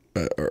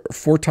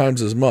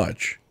as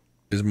much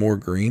is more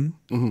green?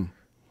 Mm-hmm.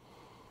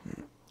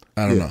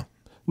 I don't know.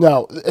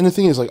 Now, and the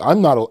thing is, like,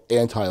 I'm not an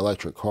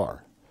anti-electric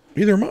car.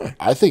 Neither am I.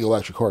 I think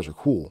electric cars are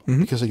cool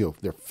because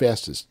they're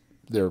fastest.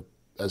 They're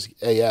as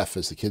AF,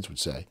 as the kids would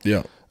say.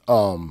 Yeah.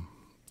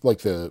 Like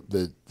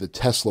the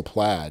Tesla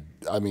Plaid.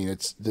 I mean,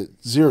 it's the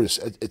zero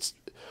to it's,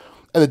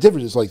 and the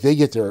difference is, like, they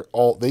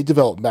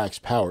develop max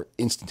power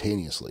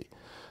instantaneously.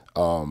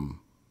 They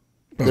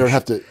don't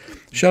have to.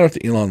 Shout out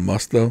to Elon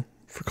Musk though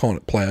for calling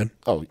it Plaid.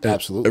 Oh,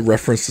 absolutely. A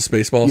reference to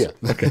Spaceballs.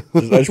 Yeah. Okay.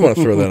 I just want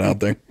to throw that out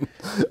there.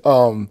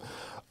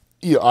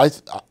 You know,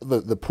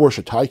 the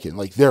Porsche Taycan,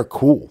 like, they're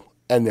cool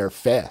and they're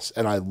fast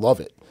and I love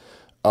it.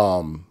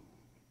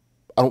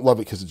 I don't love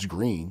it because it's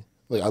green.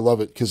 Like, I love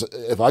it because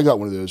if I got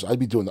one of those, I'd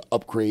be doing the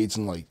upgrades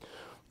and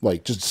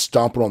like just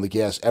stomping on the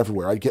gas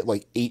everywhere. I'd get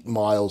like 8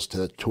 miles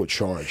to a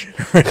charge.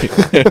 Right.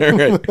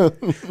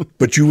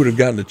 But you would have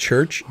gotten to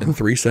church in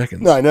 3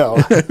 seconds. I know.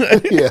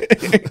 Yeah.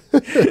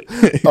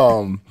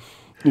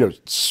 You know,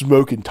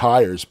 smoking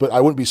tires, but I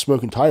wouldn't be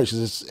smoking tires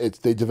because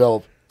they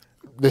develop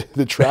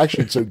the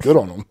traction so good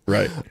on them.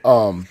 Right.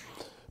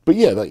 But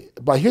yeah,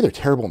 but I hear they're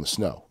terrible in the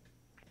snow.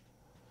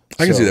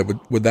 I can see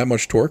that with that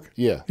much torque.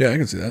 Yeah. Yeah, I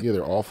can see that. Yeah,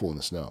 they're awful in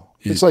the snow.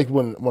 Yeah. It's like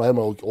when I had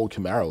my old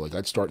Camaro, like,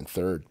 I'd start in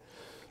third.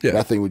 Yeah.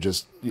 That thing I would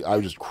just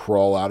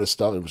crawl out of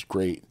stuff. It was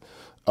great.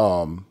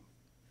 But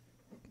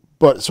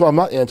so I'm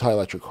not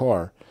anti-electric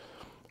car.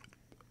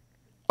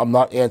 I'm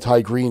not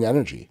anti-green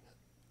energy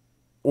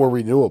or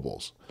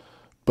renewables.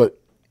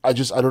 But I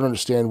don't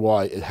understand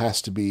why it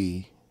has to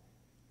be,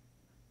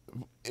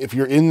 if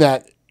you're in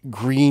that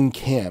green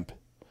camp,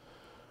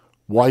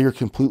 why you're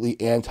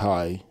completely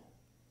anti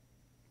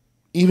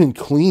even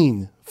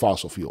clean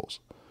fossil fuels.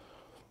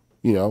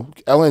 You know,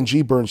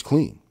 LNG burns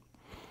clean.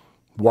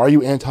 Why are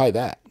you anti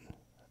that?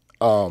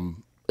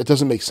 It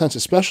doesn't make sense,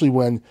 especially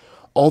when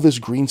all this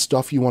green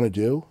stuff you want to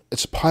do,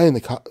 it's pie in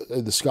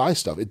the sky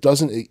stuff. It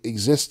doesn't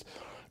exist.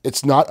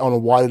 It's not on a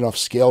wide enough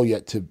scale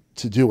yet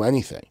to do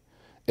anything.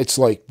 It's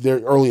like they're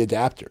early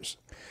adapters,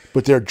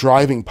 but they're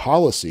driving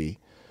policy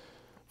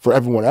for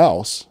everyone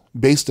else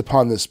based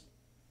upon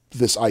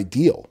this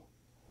ideal.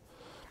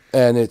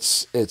 And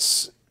it's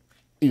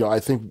you know,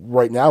 I think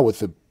right now with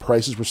the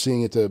prices we're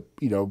seeing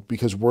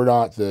because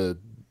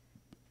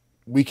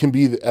we can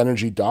be the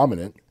energy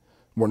dominant.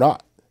 We're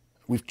not.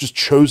 We've just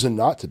chosen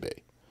not to be.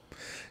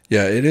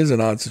 Yeah, it is an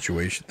odd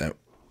situation that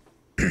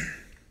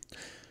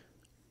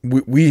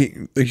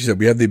we like you said,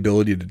 we have the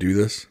ability to do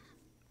this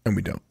and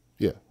we don't.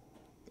 Yeah.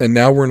 And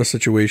now we're in a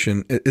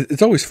situation,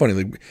 it's always funny.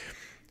 Like,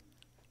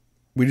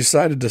 we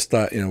decided to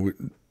start,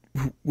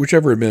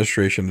 whichever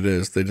administration it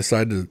is, they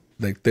decided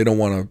they don't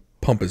want to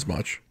pump as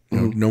much.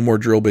 No more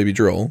drill, baby,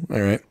 drill.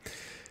 All right.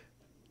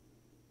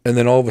 And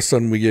then all of a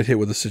sudden we get hit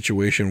with a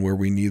situation where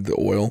we need the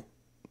oil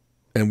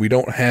and we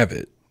don't have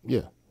it.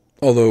 Yeah.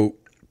 Although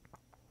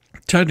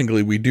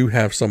technically we do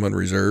have some in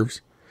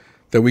reserves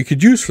that we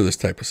could use for this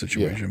type of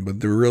situation,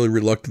 but they're really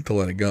reluctant to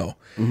let it go.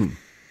 Mm-hmm.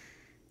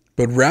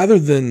 But rather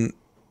than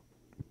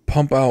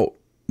pump out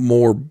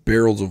more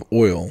barrels of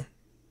oil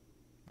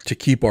to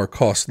keep our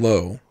costs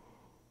low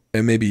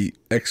and maybe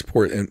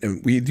export,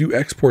 and we do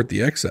export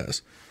the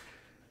excess,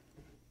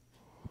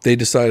 they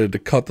decided to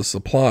cut the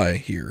supply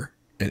here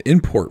and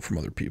import from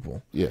other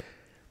people. Yeah.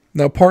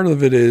 Now, part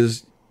of it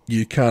is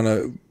you kind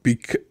of,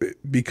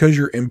 because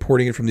you're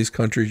importing it from these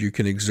countries, you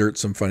can exert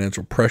some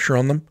financial pressure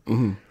on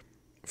them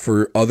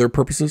for other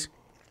purposes.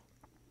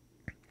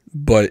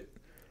 But,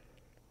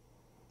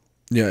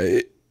 yeah,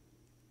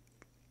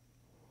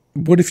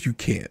 what if you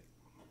can't?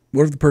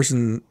 What if the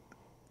person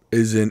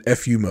is in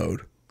FU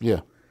mode?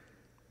 Yeah.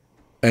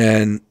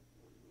 And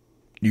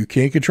you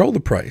can't control the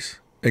price.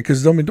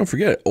 Because, don't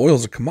forget, oil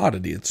is a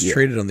commodity. It's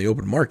traded on the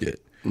open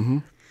market. Mm-hmm.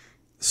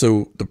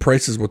 So the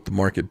price is what the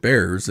market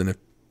bears. And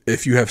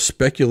if you have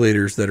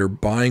speculators that are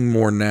buying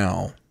more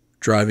now,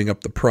 driving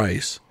up the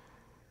price,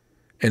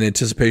 in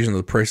anticipation that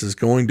the price is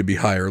going to be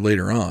higher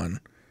later on,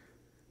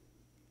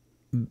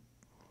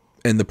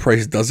 and the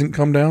price doesn't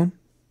come down,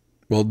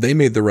 well, they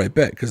made the right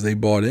bet because they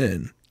bought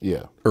in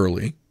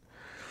early.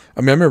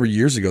 I mean, I remember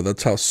years ago,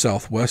 that's how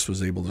Southwest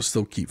was able to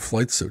still keep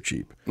flights so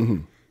cheap.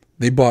 Mm-hmm.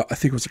 They bought, I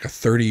think it was like a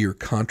 30-year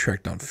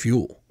contract on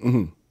fuel.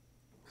 Mm-hmm.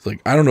 It's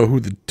like, I don't know who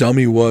the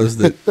dummy was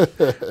that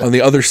on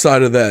the other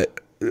side of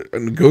that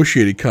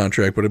negotiated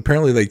contract, but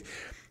apparently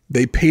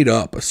they paid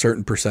up a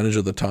certain percentage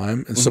of the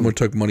time, and someone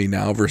took money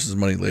now versus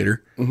money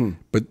later. Mm-hmm.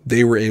 But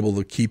they were able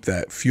to keep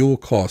that fuel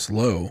cost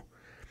low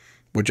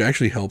which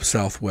actually helped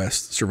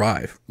Southwest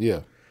survive.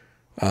 Yeah.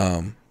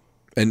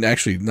 And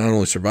actually not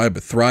only survive,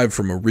 but thrive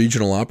from a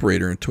regional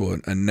operator into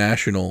a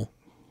national,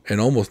 and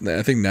almost,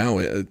 I think now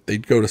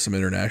they'd go to some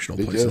international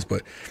places,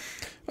 but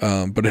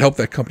it helped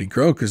that company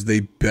grow because they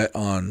bet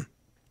on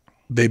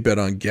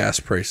gas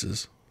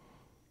prices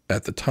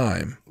at the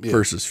time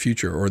versus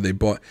future, or they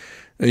bought,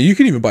 you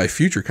can even buy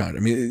future kind. I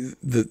mean,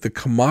 the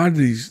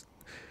commodities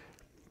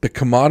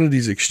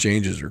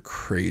exchanges are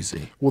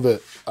crazy. Well,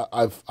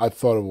 I've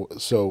thought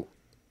of, so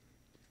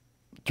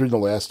during the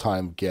last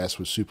time gas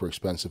was super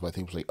expensive, I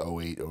think it was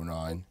like 08,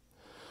 09.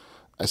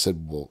 I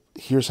said, well,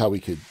 here's how we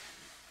could,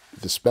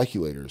 the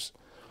speculators,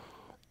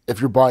 if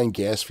you're buying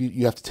gas,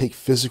 you have to take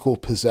physical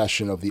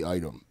possession of the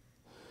item.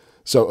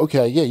 So,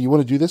 okay, yeah, you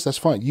want to do this? That's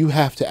fine. You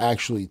have to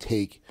actually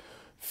take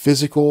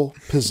physical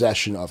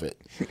possession of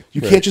it.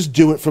 You can't just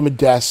do it from a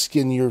desk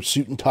in your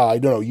suit and tie.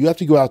 No, you have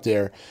to go out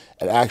there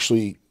and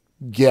actually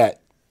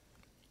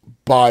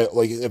buy,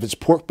 like, if it's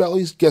pork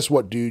bellies, guess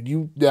what, dude?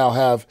 You now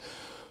have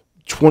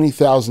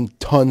 20,000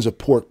 tons of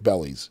pork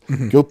bellies.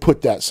 Mm-hmm. Go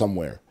put that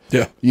somewhere.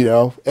 Yeah. You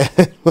know?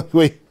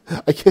 Wait,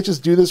 I can't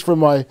just do this from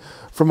my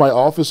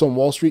office on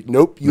Wall Street.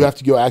 Nope. You have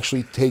to go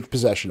actually take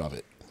possession of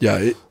it.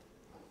 Yeah.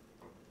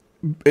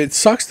 It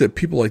sucks that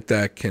people like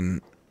that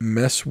can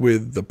mess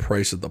with the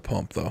price at the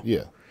pump, though.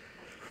 Yeah.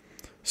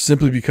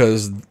 Simply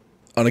because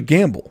on a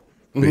gamble,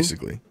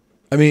 basically.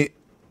 Mm-hmm. I mean,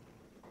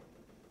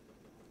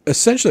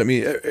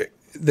 essentially,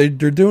 they're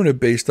doing it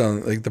based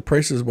on, like, the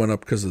prices went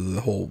up because of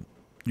the whole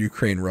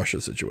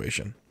Ukraine-Russia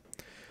situation.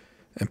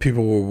 And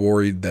people were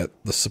worried that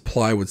the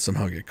supply would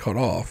somehow get cut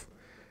off.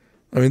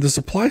 I mean, the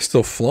supply's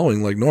still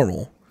flowing like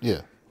normal.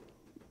 Yeah.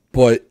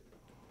 But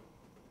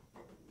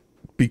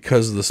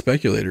because of the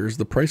speculators,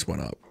 the price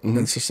went up. Mm-hmm. And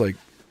it's just like,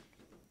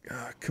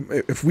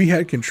 if we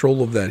had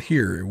control of that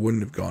here, it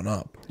wouldn't have gone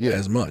up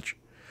as much.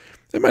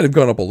 It might have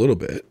gone up a little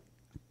bit,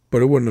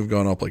 but it wouldn't have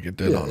gone up like it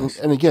did on us.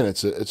 And again,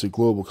 it's a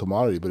global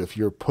commodity, but if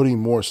you're putting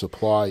more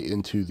supply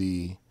into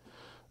the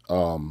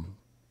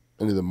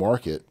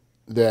market,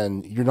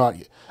 then you're not.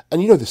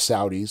 And you know the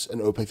Saudis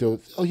and OPEC, they're,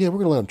 oh yeah, we're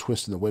going to let them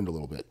twist in the wind a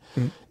little bit.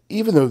 Mm-hmm.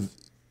 Even though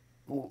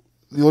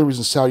the only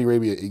reason Saudi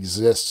Arabia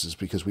exists is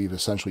because we've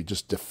essentially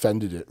just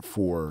defended it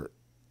for,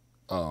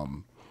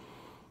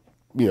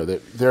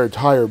 their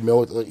entire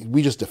military.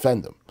 We just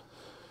defend them.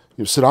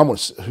 You know,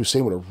 Saddam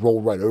Hussein would have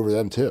rolled right over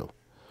them too.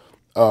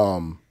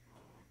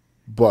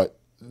 But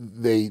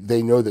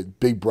they know that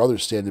Big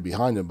Brother's standing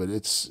behind them. But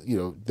it's,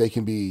 they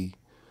can be.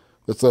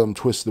 Let's let them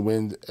twist the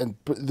wind.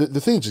 But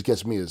the thing that just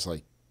gets me is,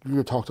 like, you're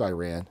going to talk to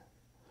Iran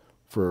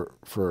for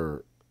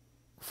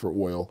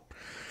oil.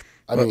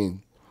 I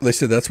mean, they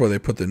said that's why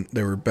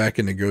they were back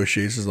in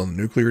negotiations on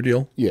the nuclear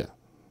deal. Yeah.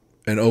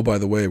 And oh, by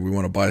the way, we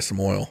want to buy some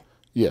oil.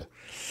 Yeah.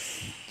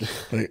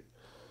 Like,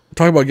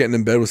 talk about getting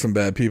in bed with some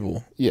bad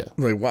people. Yeah.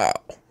 Like, wow.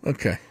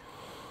 Okay.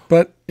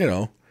 But,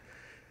 And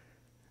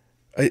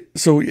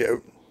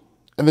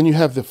then you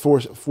have the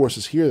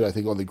forces here that I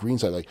think on the green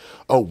side, like,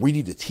 oh, we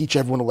need to teach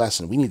everyone a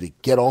lesson. We need to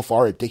get off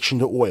our addiction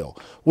to oil.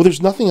 Well,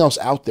 there's nothing else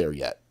out there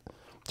yet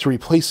to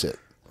replace it.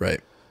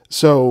 Right.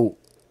 So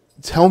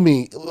tell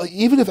me, like,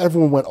 even if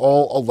everyone went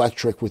all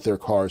electric with their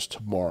cars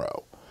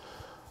tomorrow,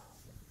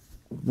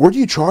 where do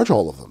you charge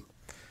all of them?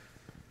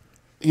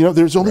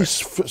 There's only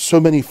so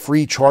many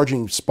free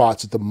charging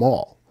spots at the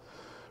mall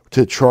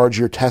to charge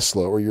your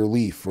Tesla or your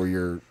Leaf or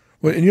your...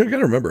 Well, and you got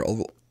to remember,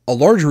 a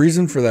large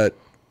reason for that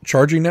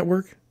charging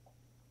network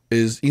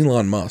is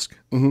Elon Musk.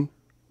 Mm-hmm.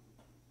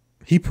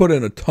 He put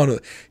in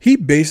he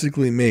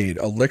basically made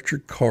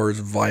electric cars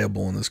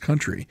viable in this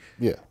country.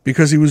 Yeah.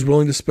 Because he was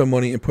willing to spend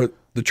money and put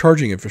the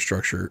charging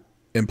infrastructure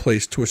in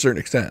place to a certain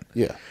extent.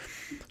 Yeah.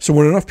 So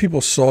when enough people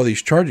saw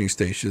these charging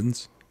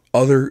stations,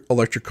 other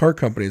electric car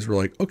companies were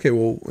like, okay,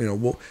 well,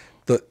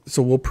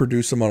 we'll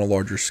produce them on a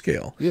larger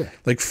scale. Yeah.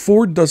 Like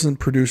Ford doesn't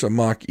produce a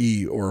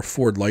Mach-E or a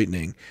Ford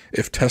Lightning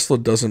if Tesla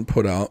doesn't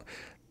put out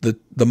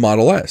the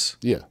Model S.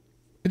 Yeah.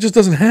 It just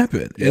doesn't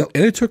happen. Yep.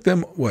 And it took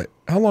them, what?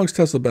 How long has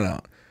Tesla been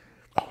out?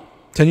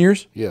 10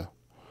 years? Yeah.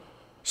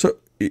 So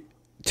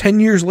 10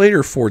 years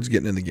later, Ford's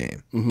getting in the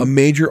game. Mm-hmm. A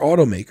major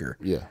automaker.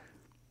 Yeah.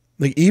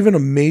 Like even a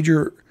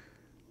major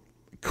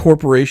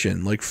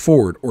corporation like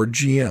Ford or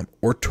GM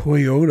or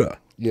Toyota.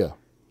 Yeah.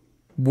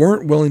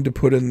 Weren't willing to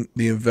put in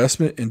the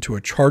investment into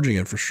a charging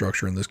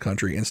infrastructure in this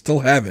country and still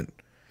haven't.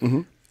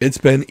 Mm-hmm. It's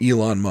been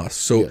Elon Musk.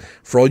 So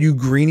for all you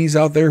greenies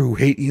out there who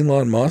hate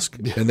Elon Musk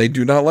and they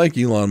do not like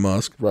Elon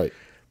Musk, right?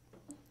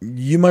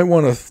 You might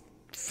want to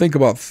think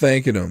about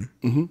thanking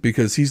him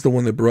because he's the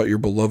one that brought your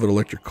beloved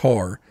electric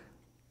car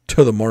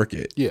to the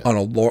market on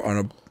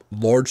a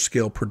large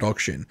scale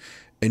production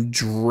and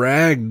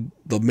dragged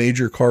the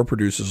major car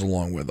producers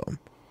along with them.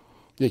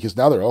 Yeah, because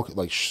now they're all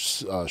like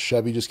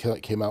Chevy just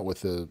came out with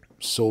the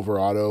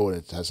Silverado and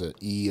it has an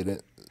E in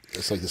it.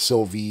 It's like the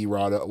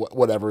Silverado,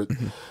 whatever it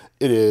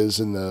is,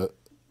 and the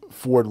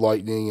Ford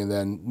Lightning, and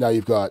then now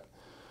you've got,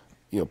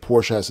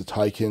 Porsche has the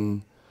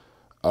Taycan.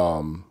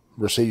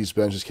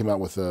 Mercedes-Benz just came out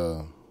with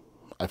I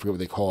forget what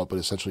they call it, but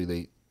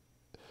essentially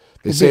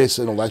They say it's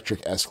an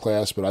electric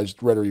S-Class, but I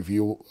just read a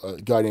review. A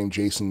guy named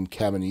Jason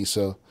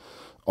Caminisa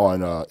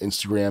on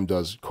Instagram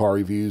does car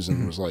reviews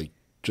and was like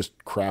just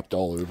crapped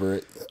all over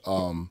it.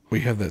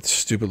 We have that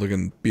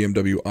stupid-looking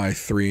BMW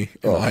i3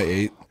 and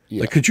i8.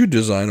 Yeah. Like, could you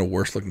design a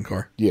worse-looking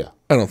car? Yeah.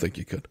 I don't think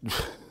you could.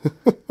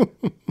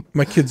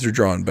 My kids are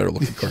drawing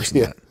better-looking cars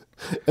than that.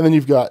 And then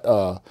you've got,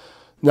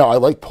 now I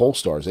like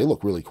Polestars. They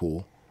look really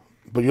cool.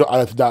 But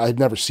I've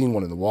never seen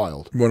one in the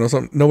wild. You want to know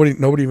something?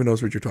 Nobody even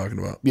knows what you're talking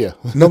about. Yeah.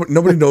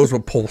 Nobody knows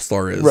what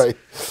Polestar is. Right.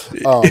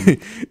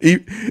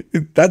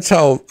 That's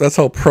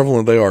how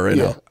prevalent they are right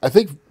now. I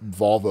think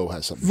Volvo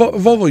has something.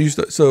 Volvo used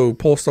to. So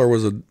Polestar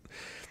was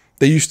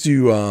they used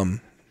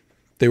to.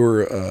 They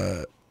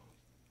were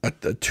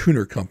a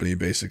tuner company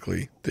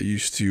basically. They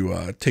used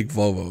to take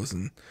Volvos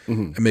and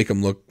make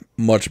them look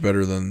much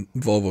better than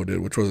Volvo did,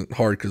 which wasn't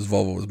hard because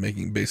Volvo was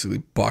making basically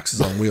boxes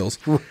on wheels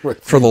for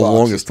the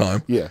longest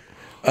time. Yeah.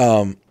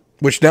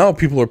 Which now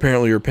people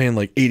apparently are paying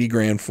like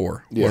 $80,000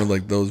 for. Yeah. One of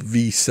like those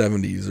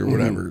V70s or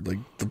whatever, like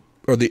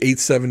or the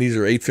 870s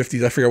or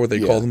 850s. I forgot what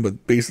they call them,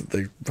 but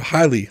basically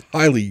highly,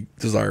 highly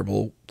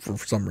desirable for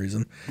some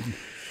reason.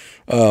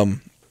 I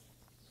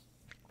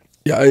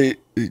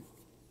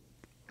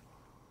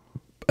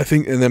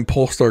think, and then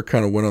Polestar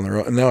kind of went on their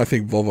own, and now I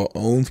think Volvo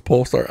owns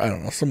Polestar. I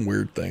don't know, some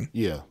weird thing.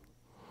 Yeah.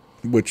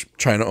 Which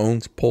China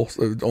owns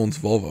owns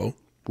Volvo.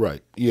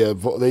 Right. Yeah.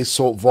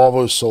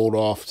 Volvo sold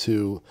off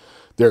to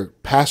their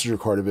passenger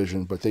car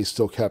division, but they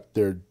still kept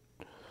their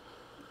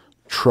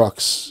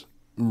trucks,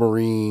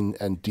 marine,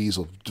 and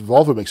diesel.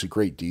 Volvo makes a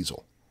great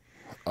diesel.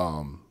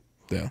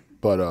 Yeah.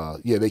 But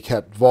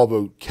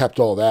Volvo kept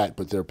all that,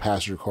 but their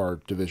passenger car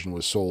division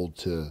was sold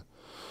to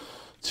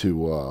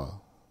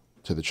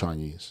the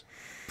Chinese.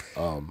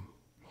 I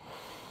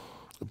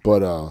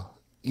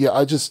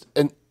just,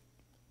 and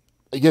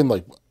again,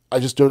 like, I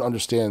just don't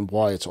understand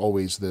why it's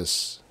always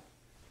this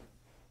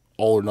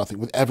all or nothing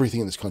with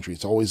everything in this country.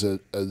 It's always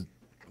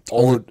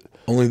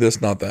only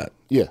this, not that.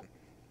 Yeah.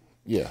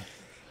 Yeah.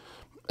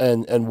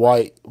 And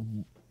why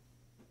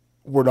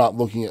we're not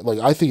looking at, like,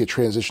 I think a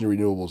transition to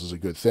renewables is a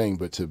good thing,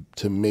 but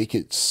to make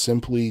it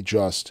simply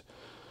just,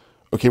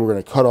 okay, we're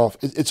going to cut off.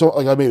 It's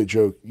like, I made a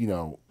joke,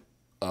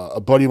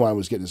 a buddy of mine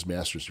was getting his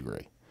master's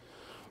degree,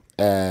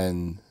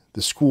 and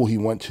the school he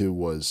went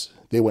to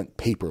they went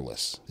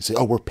paperless. They say,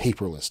 oh, we're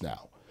paperless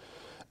now.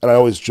 And I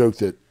always joke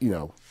that,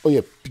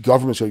 the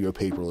government's going to go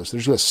paperless. They're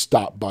just going to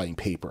stop buying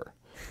paper.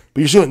 But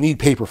you're still going to need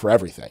paper for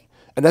everything.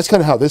 And that's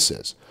kind of how this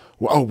is.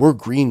 Well, oh, we're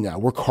green now.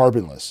 We're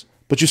carbonless.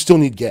 But you still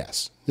need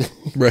gas.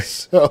 Right.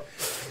 So,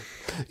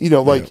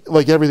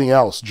 like everything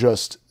else,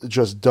 just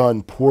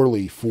done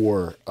poorly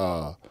for,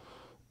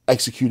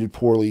 executed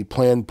poorly,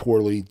 planned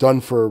poorly,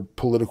 done for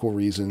political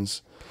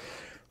reasons.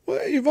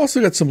 Well, you've also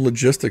got some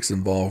logistics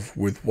involved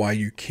with why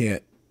you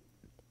can't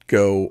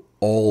go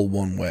all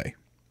one way.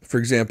 For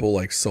example,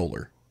 like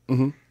solar.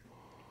 Mm-hmm.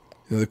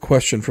 The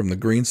question from the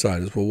green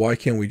side is, well, why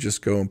can't we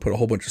just go and put a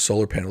whole bunch of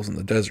solar panels in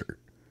the desert?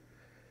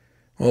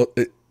 Well,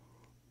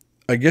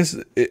 I guess,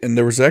 and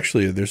there's a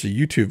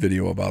YouTube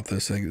video about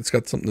this thing. It's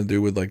got something to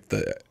do with like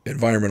the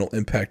environmental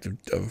impact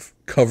of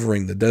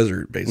covering the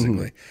desert,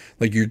 basically. Mm-hmm.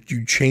 Like you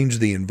change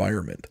the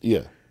environment.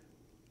 Yeah.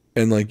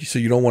 And like, so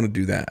you don't want to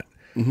do that.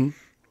 Mm-hmm.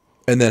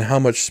 And then how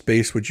much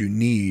space would you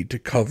need to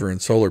cover in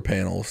solar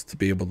panels to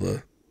be able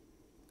to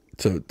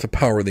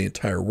power the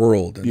entire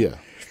world? And yeah.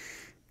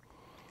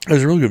 It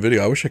was a really good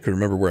video. I wish I could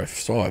remember where I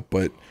saw it,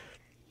 but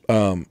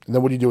and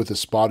then what do you do with the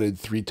spotted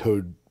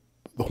three-toed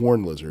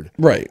horn lizard?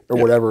 Right.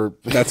 Or whatever.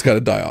 That's got to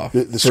die off.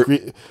 the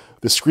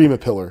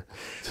screamapillar.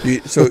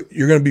 So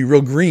you're going to be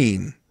real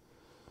green,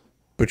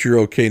 but you're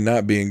okay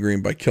not being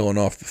green by killing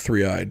off the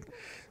three-eyed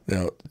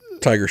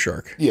tiger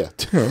shark. Yeah.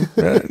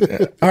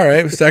 All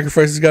right.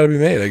 Sacrifices got to be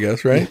made, I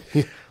guess, right?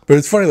 Yeah. But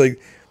it's funny,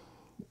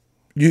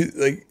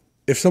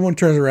 if someone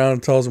turns around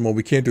and tells them, well,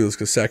 we can't do this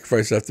because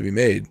sacrifices have to be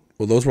made,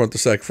 well, those weren't the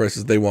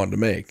sacrifices they wanted to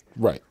make.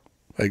 Right.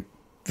 Like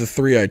the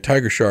three-eyed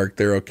tiger shark,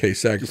 they're okay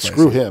sacrificing.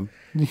 Screw him.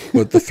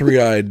 But the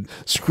three-eyed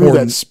screw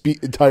that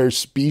entire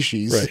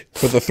species. Right.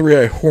 But the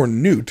three-eyed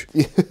horned newt,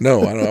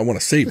 no, I want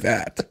to save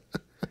that.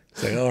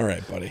 Say, all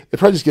right, buddy. It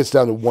probably just gets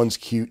down to one's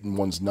cute and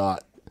one's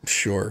not.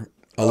 Sure.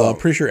 Although I'm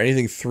pretty sure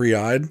anything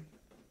three-eyed,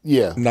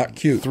 not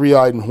cute.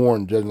 Three-eyed and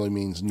horned generally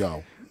means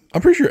no.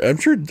 I'm sure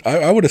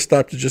I would have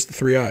stopped at just the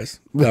three eyes,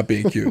 not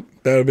being cute.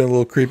 That would have been a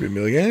little creepy.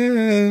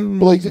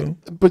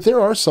 But there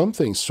are some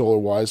things solar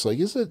wise, like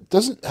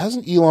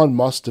hasn't Elon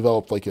Musk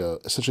developed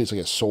essentially it's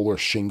like a solar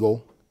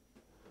shingle?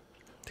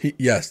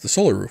 Yes, the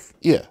solar roof.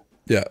 Yeah.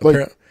 Yeah.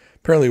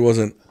 Apparently it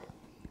wasn't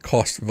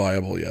cost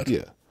viable yet.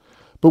 Yeah.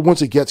 But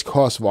once it gets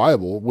cost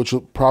viable, which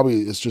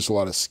probably is just a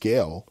lot of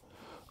scale,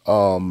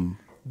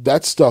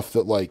 that's stuff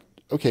that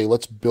okay,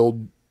 let's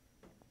build.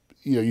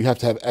 You have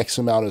to have X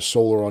amount of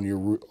solar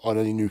on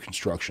any new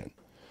construction.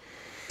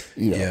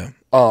 Yeah.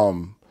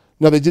 Now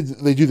they do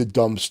the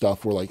dumb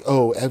stuff where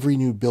every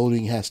new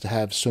building has to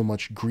have so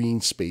much green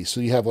space.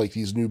 So you have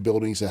these new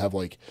buildings that have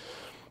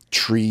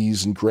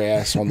trees and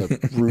grass on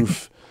the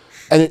roof,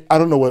 and I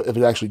don't know if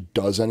it actually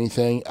does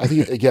anything. I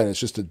think again it's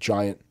just a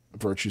giant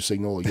virtue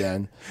signal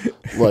again.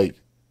 Like,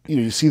 you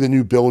know, you see the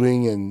new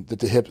building and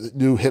the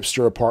new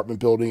hipster apartment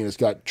building, and it's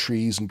got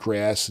trees and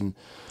grass, and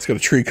it's got a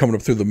tree coming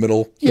up through the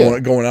middle,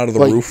 going out of the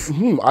like, roof.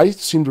 I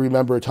seem to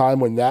remember a time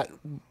when that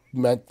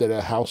meant that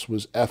a house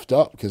was effed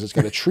up because it's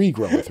got a tree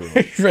growing through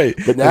it. Right.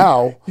 But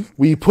now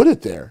we put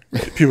it there.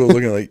 People are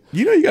looking like,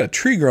 you got a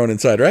tree growing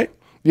inside, right?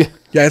 Yeah.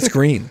 Yeah, it's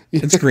green.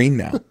 It's green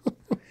now.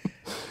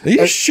 Are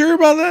you sure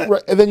about that?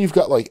 Right. And then you've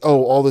got like,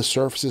 all the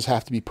surfaces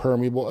have to be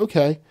permeable.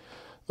 Okay.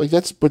 Like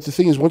but the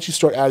thing is, once you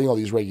start adding all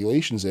these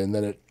regulations in,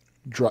 then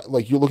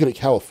like you're looking at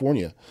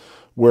California,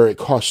 where it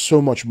costs so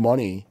much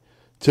money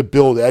to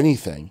build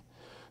anything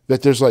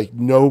that there's like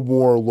no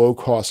more low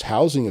cost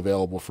housing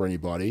available for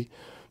anybody,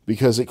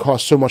 because it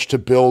costs so much to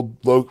build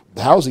low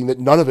housing that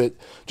none of it,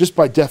 just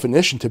by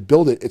definition, to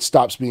build it, it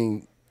stops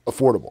being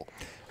affordable.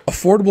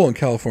 Affordable in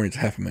California is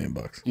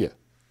 $500,000. Yeah.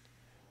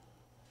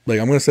 Like,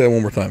 I'm going to say that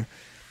one more time.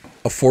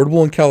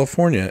 Affordable in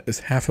California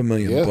is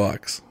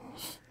 $500,000.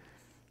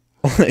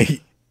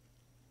 Like,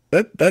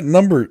 that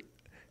number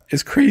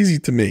is crazy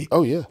to me.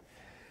 Oh yeah.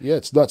 Yeah,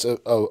 it's nuts.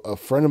 A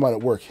friend of mine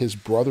at work, his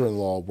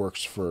brother-in-law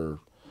works for,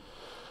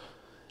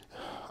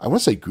 I want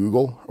to say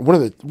Google, one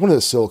of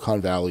the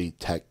Silicon Valley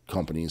tech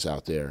companies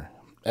out there,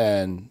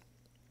 and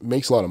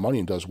makes a lot of money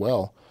and does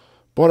well.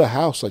 Bought a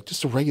house, like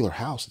just a regular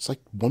house. It's like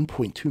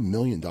 $1.2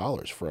 million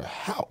for a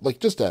house, like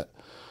just a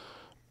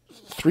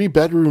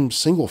 3-bedroom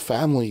single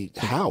family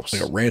house,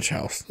 like a ranch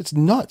house. It's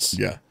nuts.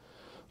 Yeah.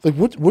 Like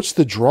what's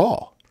the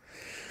draw?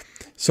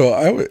 So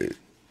this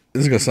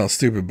is gonna sound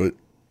stupid, but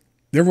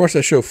you ever watch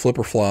that show Flip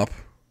or Flop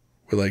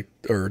with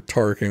or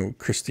Tarek and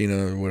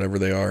Christina or whatever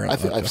they are?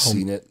 I've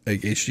seen it,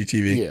 like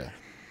HGTV. Yeah.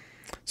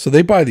 So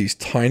they buy these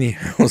tiny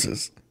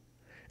houses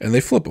and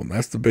they flip them.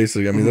 That's the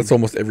basic. I mean, that's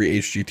almost every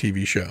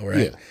HGTV show,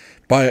 right? Yeah.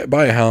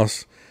 Buy a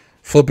house,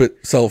 flip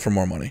it, sell it for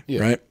more money,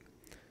 right?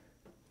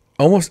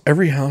 Almost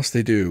every house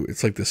they do,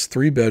 it's like this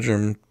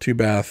 3-bedroom,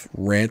 2-bath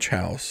ranch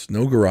house,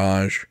 no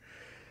garage,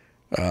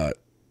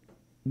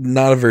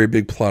 not a very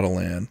big plot of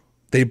land.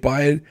 They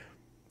buy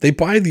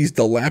these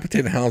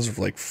dilapidated houses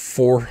for like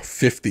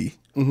 $450,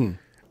 and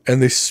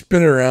they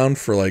spin it around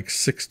for like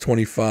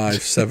 $625,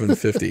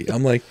 $750.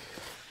 I'm like,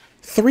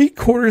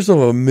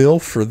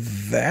 $750,000 for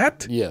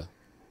that? Yeah.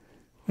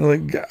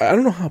 Like, I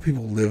don't know how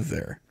people live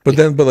there. But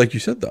like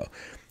you said though,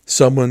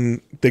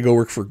 they go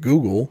work for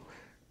Google,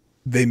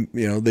 they're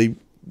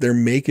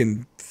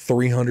making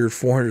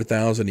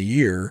 $300,000-$400,000 a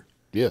year.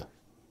 Yeah.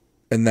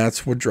 And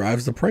that's what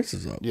drives the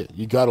prices up. Yeah,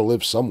 you got to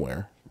live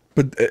somewhere.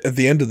 But at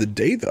the end of the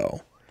day,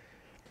 though,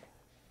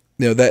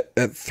 that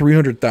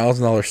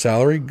 $300,000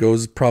 salary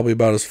goes probably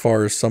about as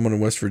far as someone in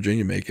West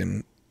Virginia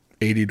making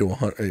 80 to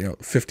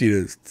 100, 50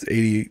 to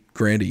 80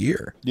 grand a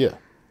year. Yeah.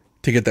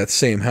 To get that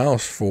same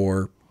house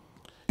for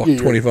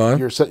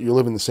 $125. You're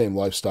living the same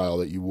lifestyle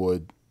that you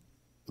would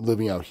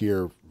living out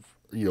here,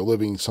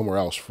 living somewhere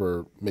else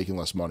for making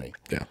less money.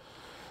 Yeah.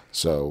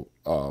 So,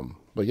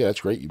 but yeah,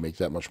 that's great. You make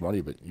that much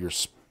money, but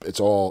it's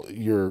all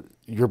your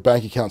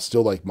bank account's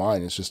still like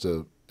mine. It's just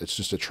a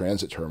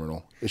transit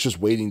terminal. It's just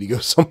waiting to go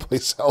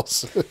someplace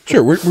else.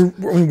 Sure,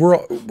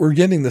 we're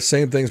getting the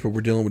same things, but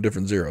we're dealing with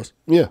different zeros.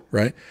 Yeah.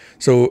 Right.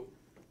 So,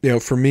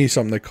 for me,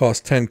 something that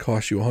costs 10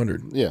 costs you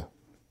 100. Yeah.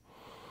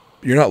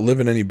 You're not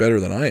living any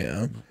better than I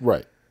am.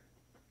 Right.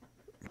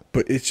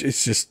 But it's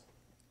just,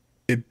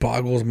 it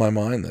boggles my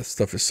mind that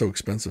stuff is so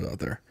expensive out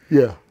there.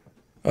 Yeah.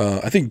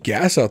 I think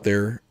gas out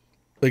there,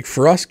 like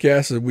for us,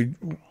 gas is we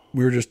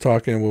were just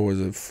talking. What was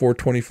it?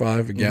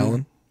 $4.25 a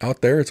gallon. Out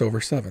there, it's over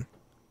 $7.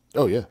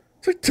 Oh yeah.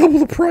 It's like double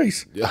the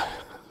price. Yeah.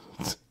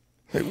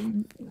 Like,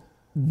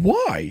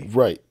 why?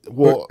 Right.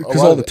 Well,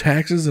 because all the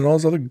taxes and all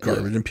this other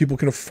garbage, and people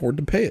can afford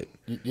to pay it.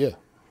 Yeah.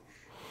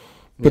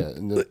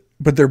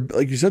 But they're,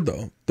 like you said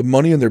though, the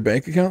money in their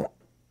bank account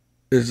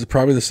is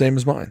probably the same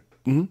as mine.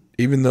 Mm-hmm.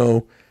 Even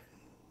though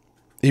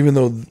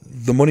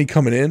the money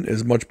coming in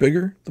is much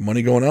bigger, the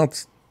money going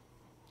out's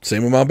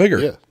same amount bigger.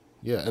 Yeah.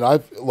 Yeah.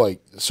 And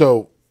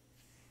so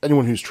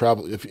anyone who's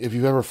traveled, if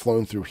you've ever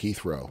flown through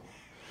Heathrow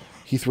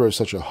is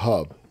such a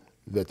hub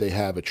that they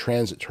have a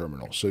transit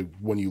terminal. So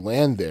when you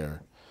land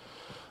there,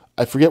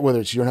 I forget whether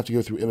you don't have to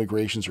go through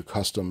immigrations or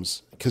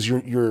customs, because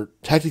you're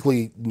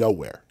technically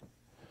nowhere.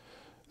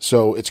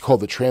 So it's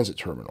called the transit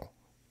terminal.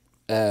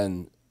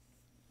 And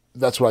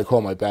that's what I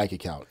call my bank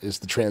account, is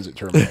the transit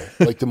terminal.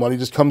 Like the money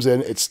just comes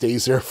in, it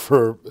stays there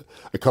for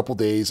a couple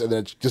days, and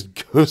then it just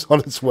goes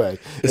on its way.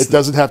 It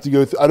doesn't have to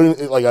go through,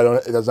 it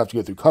doesn't have to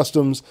go through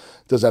customs,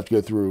 it doesn't have to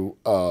go through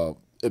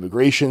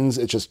immigrations.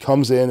 It just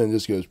comes in and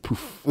just goes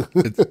poof.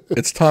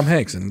 It's Tom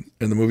Hanks in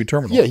the movie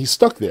Terminal. Yeah, he's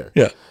stuck there.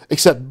 Yeah.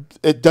 Except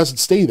it doesn't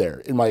stay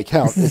there in my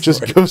account. It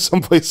just goes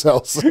someplace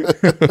else.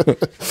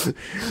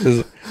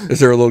 Is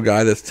there a little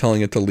guy that's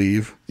telling it to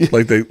leave?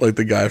 Like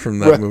the guy from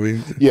that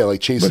movie? Yeah,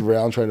 like chasing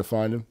around trying to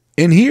find him.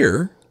 In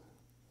here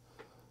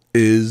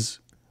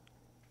is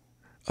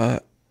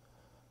not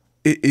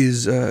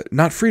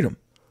freedom.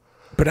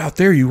 But out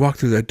there you walk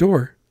through that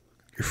door,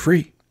 you're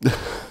free. And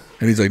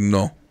he's like,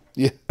 no.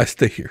 Yeah, I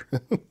stay here.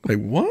 Like,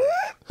 what?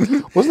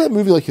 Wasn't that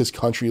movie like His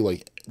Country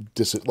like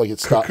like it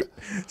stopped.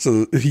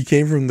 So he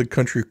came from the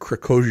country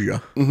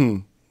Krakosia,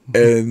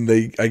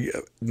 and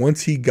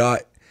once he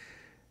got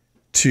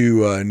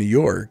to New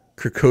York,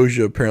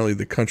 Krakosia, apparently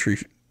the country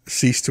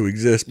ceased to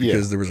exist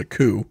because there was a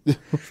coup.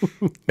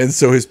 And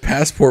so his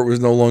passport was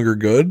no longer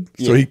good.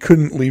 So he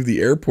couldn't leave the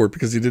airport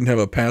because he didn't have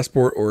a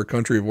passport or a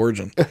country of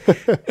origin.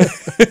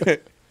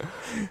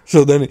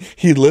 So then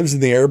he lives in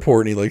the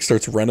airport and he like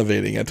starts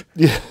renovating it.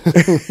 Yeah.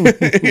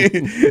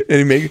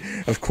 And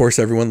of course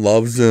everyone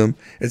loves him.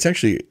 It's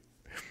actually,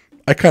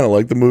 I kind of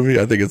like the movie.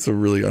 I think it's a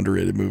really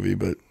underrated movie,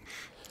 but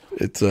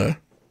it's I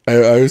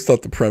always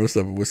thought the premise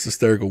of it was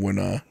hysterical when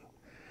I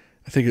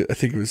think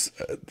it was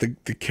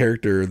the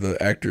character,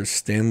 the actor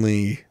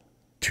Stanley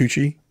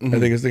Tucci, I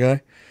think is the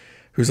guy,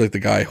 who's like the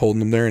guy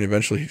holding him there, and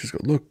eventually he just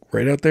goes, "Look,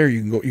 right out there,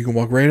 you can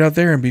walk right out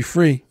there and be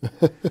free."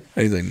 And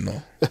he's like,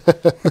 "No."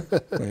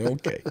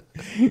 Like,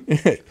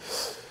 okay.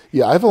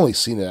 Yeah, I've only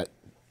seen that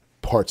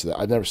parts of that.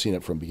 I've never seen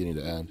it from beginning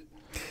to end.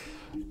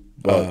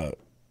 But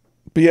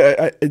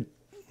yeah,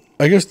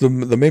 I guess the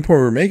main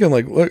point we're making,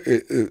 like, look,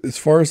 as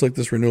far as like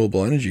this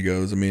renewable energy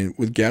goes, I mean,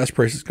 with gas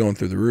prices going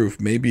through the roof,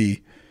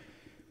 maybe.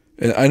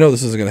 And I know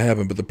this isn't going to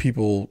happen, but the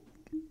people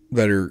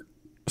that are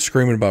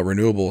screaming about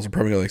renewables are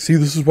probably going to like, see,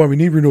 this is why we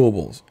need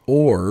renewables.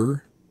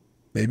 Or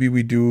maybe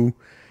we do,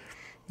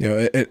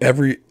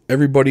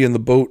 everybody in the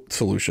boat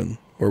solution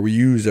where we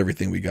use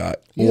everything we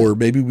got. Yeah. Or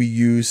maybe we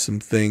use some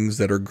things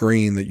that are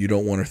green that you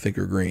don't want to think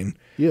are green.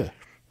 Yeah.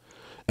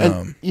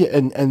 And,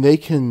 and they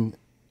can,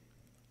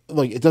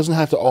 like, it doesn't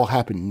have to all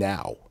happen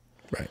now.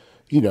 Right.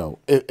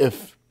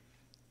 If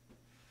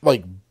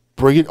like,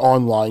 bring it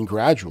online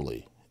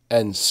gradually.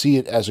 And see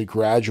it as a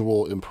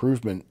gradual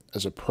improvement,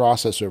 as a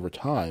process over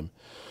time,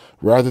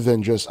 rather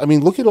than just, I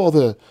mean, look at all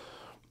the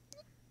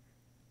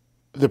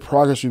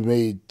progress we've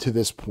made to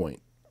this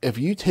point. If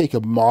you take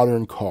a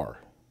modern car,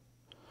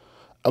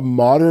 a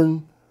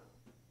modern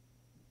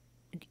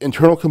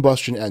internal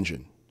combustion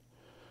engine,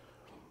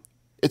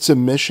 its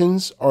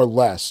emissions are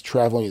less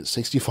traveling at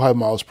 65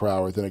 miles per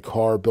hour than a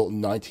car built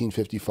in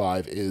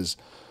 1955 is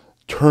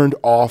turned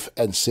off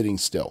and sitting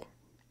still.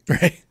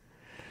 Right.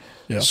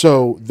 Yeah.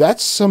 So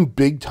that's some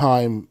big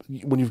time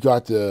when you've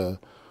got there's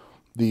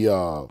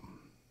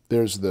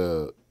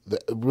the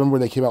remember when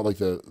they came out like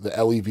the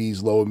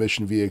LEVs, low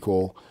emission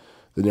vehicle,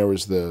 then there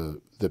was the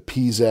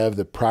PZEV,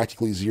 the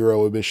practically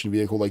zero emission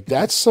vehicle. Like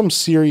that's some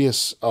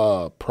serious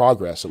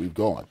progress that we've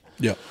gone.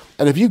 Yeah.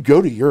 And if you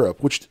go to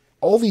Europe, which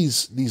all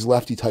these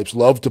lefty types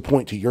love to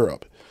point to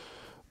Europe,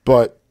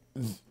 but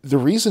the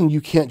reason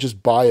you can't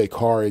just buy a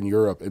car in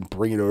Europe and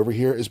bring it over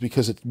here is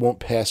because it won't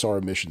pass our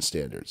emission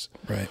standards.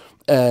 Right.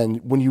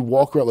 And when you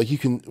walk around, like you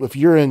can, if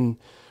you're in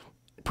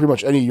pretty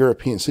much any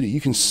European city,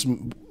 you can,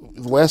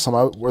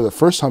 the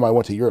first time I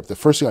went to Europe, the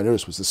first thing I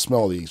noticed was the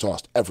smell of the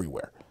exhaust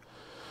everywhere.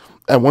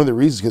 And one of the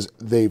reasons is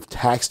because they've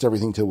taxed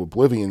everything to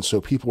oblivion. So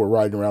people were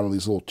riding around on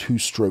these little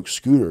 2-stroke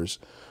scooters,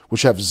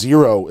 which have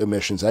zero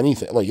emissions,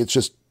 anything. Like it's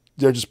just,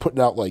 they're just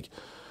putting out like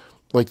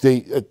a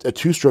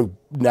 2-stroke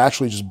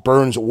naturally just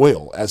burns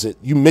oil as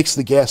you mix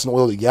the gas and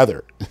oil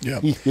together. Yeah.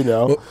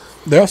 Well,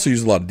 they also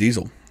use a lot of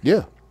diesel.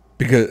 Yeah.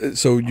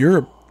 Because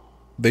Europe,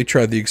 they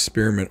tried the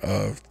experiment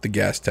of the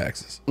gas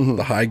taxes,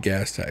 the high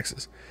gas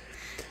taxes.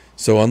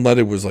 So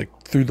unleaded was like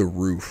through the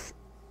roof,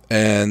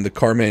 and the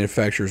car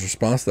manufacturer's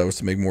response to that was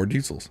to make more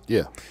diesels.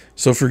 Yeah.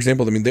 So for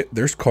example, I mean,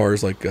 there's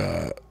cars like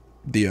the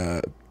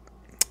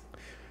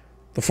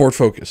Ford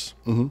Focus.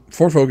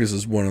 Ford Focus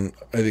is one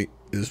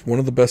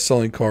of the best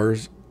selling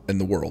cars in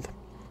the world.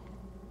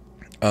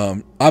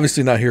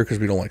 Obviously not here because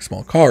we don't like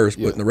small cars,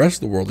 but in the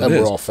rest of the world, and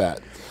we're all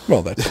fat.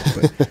 Well,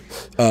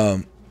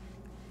 that's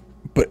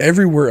but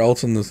everywhere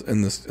else in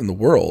the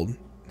world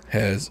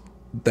has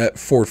that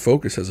Ford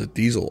Focus has a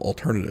diesel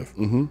alternative,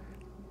 and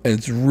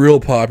it's real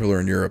popular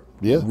in Europe.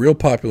 Yeah, real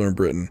popular in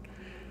Britain.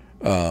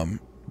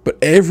 But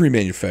every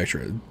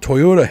manufacturer,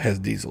 Toyota has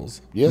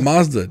diesels. Yeah,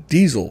 Mazda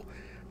diesel.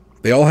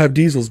 They all have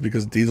diesels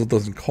because diesel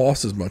doesn't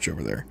cost as much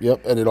over there.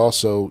 Yep, and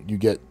you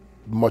get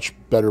much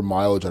better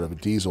mileage out of a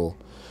diesel.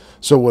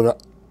 So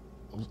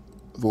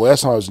the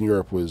last time I was in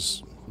Europe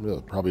was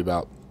probably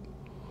about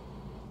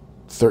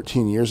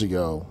 13 years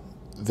ago.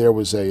 There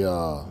was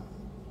the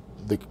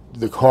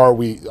car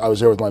I was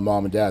there with my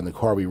mom and dad, and the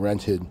car we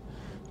rented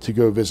to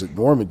go visit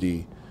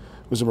Normandy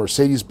was a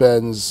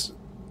Mercedes-Benz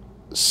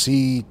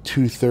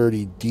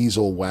C230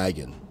 diesel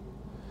wagon,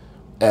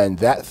 and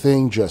that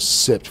thing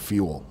just sipped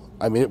fuel.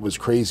 I mean, it was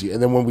crazy.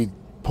 And then when we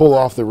pull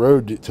off the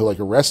road to like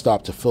a rest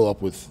stop to fill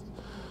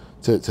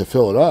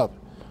it up,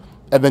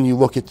 and then you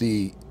look at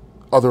the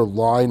other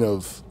line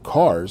of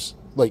cars,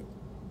 like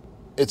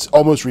it's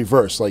almost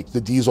reversed. Like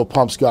the diesel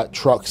pumps got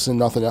trucks and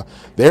nothing else.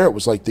 There it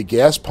was like the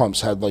gas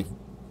pumps had it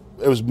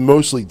was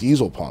mostly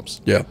diesel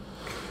pumps. Yeah.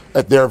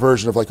 At their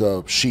version of like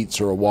a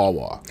Sheetz or a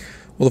Wawa.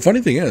 Well, the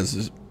funny thing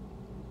is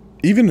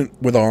even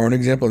with our own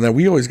example, now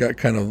we always got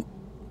kind of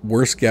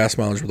worse gas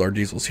mileage with our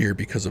diesels here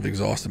because of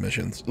exhaust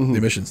emissions, the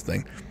emissions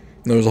thing.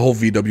 And there was a whole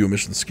VW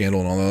emissions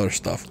scandal and all that other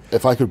stuff.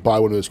 If I could buy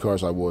one of those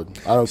cars, I would.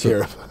 I don't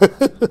care.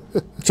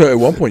 So at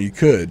one point you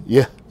could.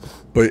 Yeah.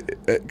 but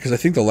because I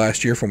think the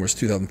last year from was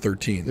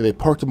 2013. Yeah, they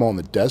parked them all in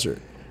the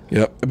desert.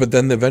 Yep. But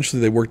then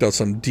eventually they worked out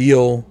some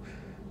deal,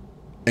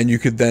 and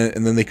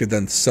then they could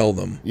then sell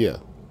them. Yeah.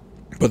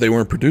 But they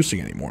weren't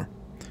producing anymore.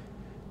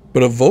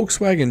 But a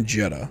Volkswagen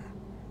Jetta,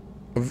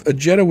 a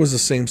Jetta was the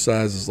same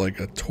size as like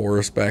a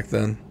Taurus back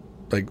then,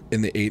 like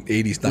in the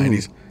 80s,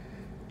 90s.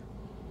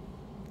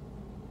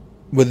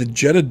 With a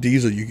Jetta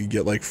diesel, you could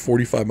get like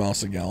 45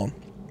 miles a gallon.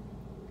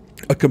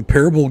 A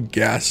comparable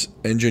gas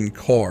engine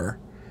car,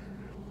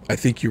 I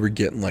think you were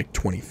getting like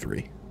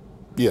 23.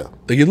 Yeah.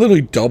 Like it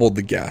literally doubled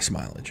the gas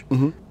mileage.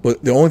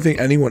 But the only thing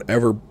anyone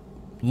ever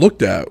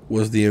looked at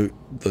was the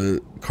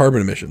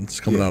carbon emissions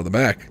coming out of the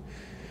back.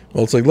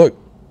 Well, it's like, look,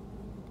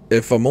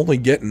 if I'm only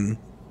using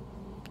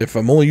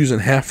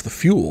half the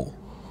fuel,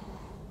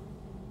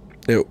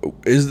 I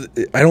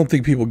don't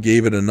think people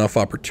gave it enough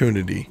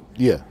opportunity.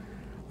 Yeah.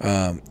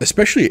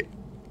 Especially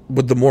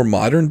with the more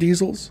modern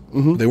diesels,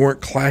 they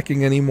weren't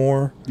clacking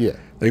anymore. Yeah.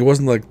 Like, it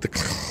wasn't like the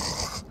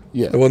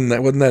yeah. It wasn't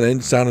that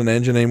sounding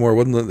engine anymore. It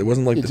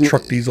wasn't like the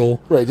truck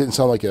diesel. Right. It didn't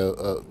sound like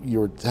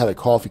you had a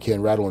coffee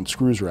can rattling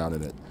screws around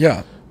in it.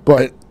 Yeah.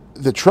 But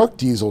the truck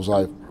diesels,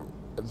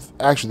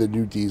 actually the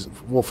new diesel.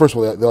 Well, first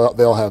of all,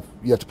 they all have,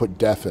 you have to put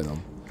DEF in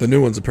them. The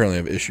new ones apparently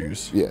have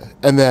issues. Yeah,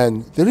 and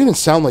then they don't even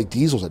sound like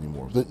diesels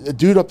anymore. The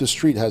dude up the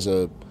street has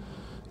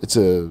it's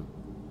a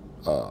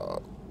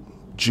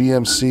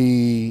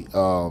GMC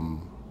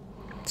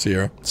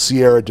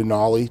Sierra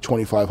Denali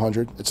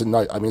 2500. It's a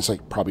nice. I mean, it's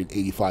like probably an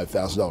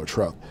 $85,000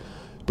 truck,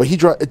 but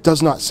it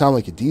does not sound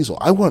like a diesel.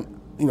 I want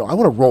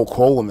to roll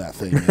coal in that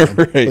thing. Man.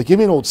 Right. Like, give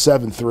me an old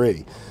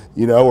 7.3,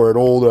 or an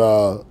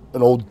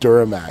old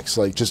Duramax,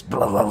 like just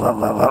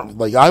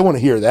like I want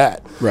to hear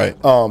that.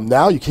 Right.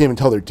 Now you can't even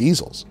tell they're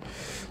diesels.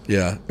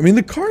 Yeah. I mean,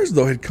 the cars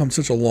though had come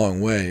such a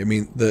long way. I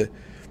mean, the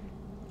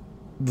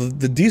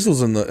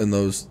diesels in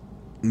those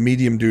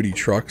medium duty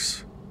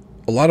trucks,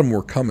 a lot of them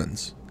were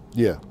Cummins.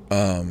 Yeah.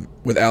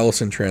 With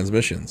Allison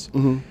transmissions.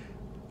 And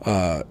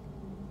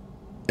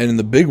in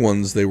the big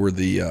ones, they were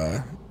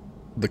the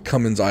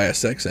Cummins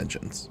ISX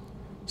engines.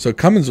 So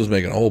Cummins was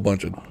making a whole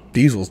bunch of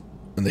diesels,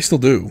 and they still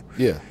do.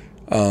 Yeah.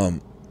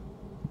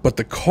 But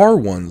the car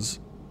ones,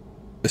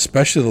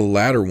 especially the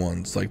latter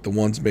ones, like the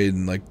ones made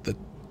in like the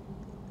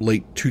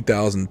late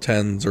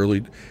 2010s,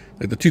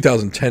 like the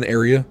 2010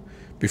 area,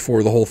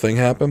 before the whole thing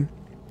happened,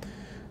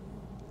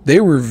 they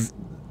were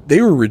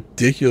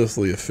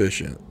ridiculously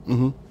efficient.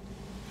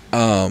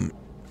 And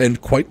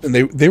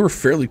they were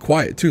fairly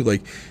quiet too.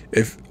 Like,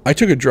 if I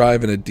took a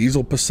drive in a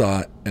diesel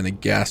Passat and a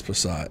gas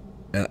Passat,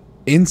 and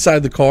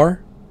inside the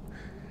car,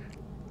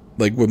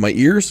 like with my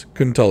ears,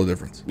 couldn't tell the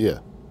difference. Yeah.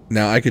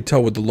 Now I could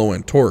tell with the low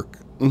end torque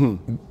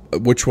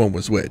which one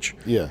was which.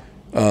 Yeah.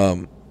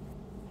 But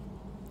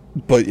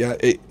yeah,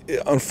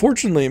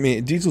 unfortunately, I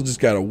mean, diesel just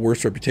got a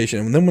worse reputation.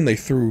 And then when they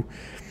threw,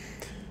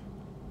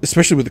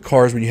 especially with the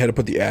cars, when you had to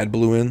put the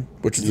AdBlue in,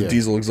 which is the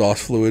diesel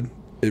exhaust fluid,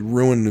 it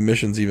ruined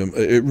emissions even.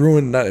 It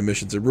ruined not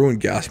emissions. It ruined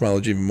gas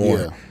mileage even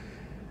more.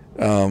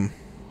 Yeah.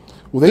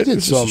 Well, they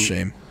did some. Just a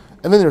shame.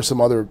 And then there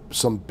were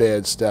some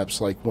bad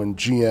steps, like when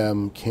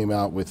GM came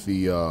out with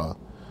the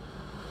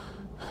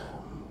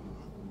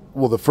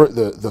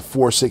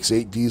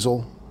 468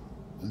 diesel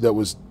that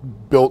was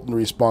built in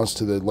response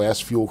to the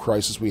last fuel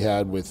crisis we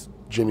had with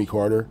Jimmy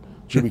Carter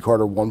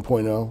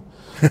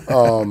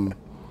 1.0.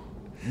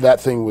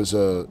 That thing was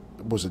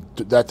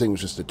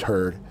just a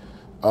turd.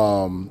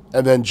 And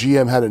then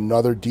GM had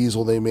another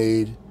diesel they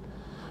made.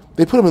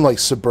 They put them in like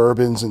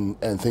Suburbans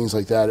and things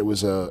like that. It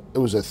was a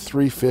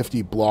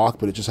 350 block,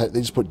 but they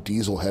just put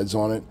diesel heads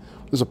on it.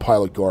 It was a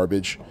pile of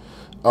garbage.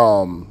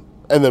 And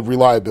the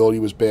reliability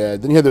was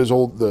bad. Then you had those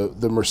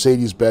the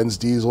Mercedes-Benz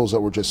diesels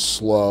that were just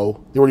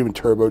slow. They weren't even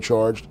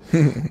turbocharged.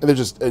 And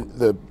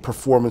the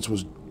performance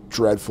was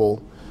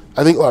dreadful.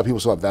 I think a lot of people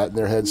still have that in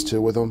their heads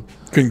too with them.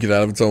 Couldn't get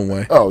out of its own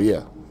way. Oh,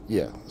 yeah.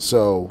 Yeah.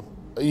 So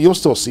you'll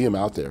still see them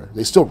out there.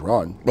 They still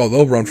run. Well,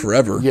 they'll run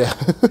forever. Yeah.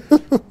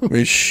 I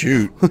mean,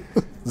 shoot.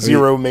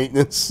 Zero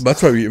maintenance.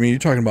 That's why, you're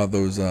talking about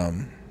those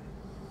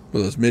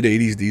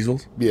mid-'80s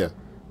diesels? Yeah.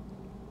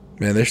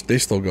 Man, they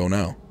still go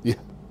now. Yeah.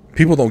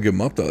 People don't give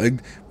them up, though.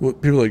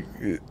 People are like,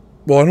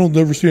 well, I don't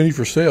never see any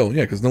for sale.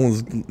 Yeah, because no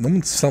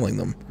one's selling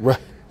them. Right.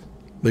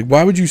 Like,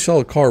 why would you sell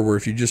a car where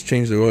if you just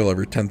change the oil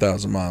every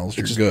 10,000 miles,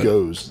 you're good? It just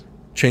goes.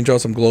 Change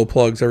out some glow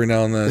plugs every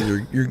now and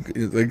then. You're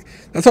like,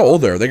 that's how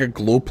old they are. They got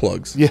glow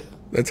plugs. Yeah.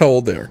 That's how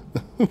old they are.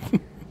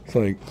 It's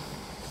like,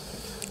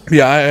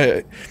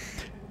 yeah,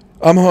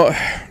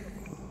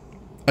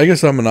 I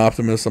guess I'm an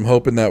optimist. I'm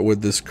hoping that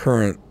with this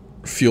current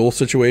fuel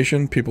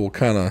situation, people will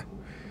kind of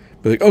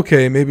be like,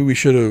 okay, maybe we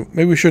shouldn't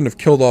have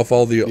killed off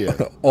all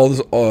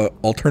this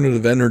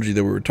alternative energy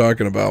that we were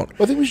talking about.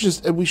 I think we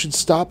should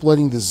stop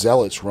letting the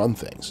zealots run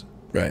things.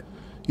 Right.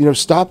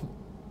 Stop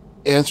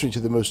answering to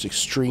the most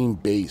extreme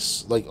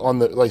base.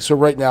 So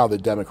right now the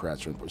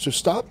Democrats are in. So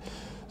stop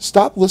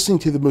listening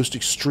to the most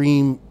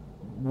extreme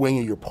wing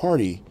of your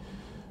party,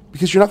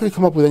 because you're not going to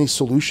come up with any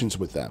solutions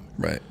with them.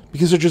 Right.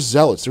 Because they're just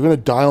zealots. They're going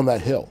to die on that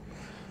hill.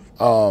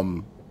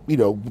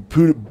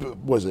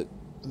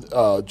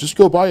 just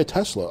go buy a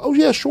Tesla. Oh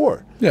yeah,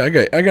 sure. Yeah, I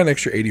got an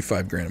extra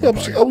 85 grand in my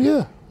pocket. Oh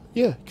yeah,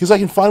 yeah. Because I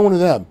can find one of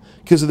them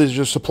because there's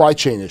a supply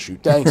chain issue.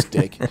 Thanks,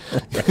 Dick.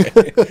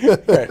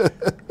 Right.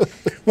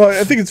 Well,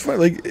 I think it's fun.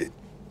 Like,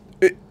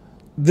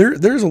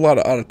 there's a lot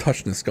of out of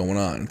touchness going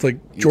on. It's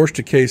like George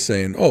Takei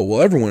saying, "Oh,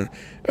 well, everyone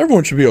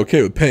should be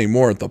okay with paying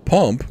more at the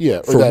pump,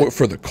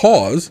 for the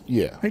cause."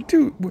 Yeah, like,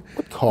 dude,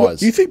 what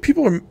cause? You think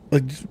people are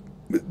like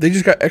they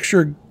just got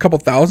extra couple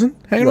thousand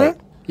hanging around?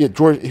 Yeah,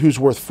 George, who's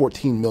worth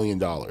 $14 million,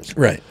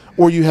 right?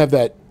 Or you have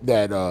that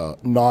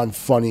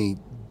non-funny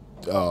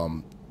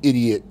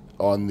idiot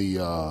on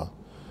the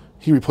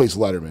he replaced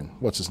Letterman.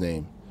 What's his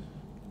name?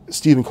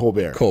 Stephen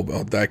Colbert.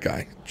 That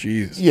guy.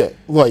 Jeez. Yeah,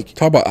 like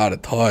talk about out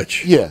of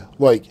touch. Yeah,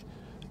 like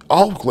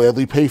I'll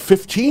gladly pay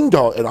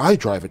 $15 and I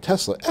drive a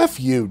Tesla. F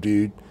you,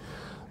 dude.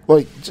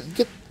 Like,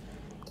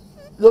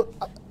 look,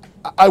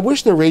 I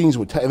wish their ratings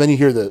would. And then you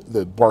hear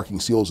the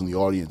barking seals in the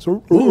audience.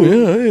 Oh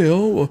yeah,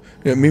 hey,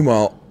 yeah.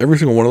 Meanwhile, every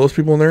single one of those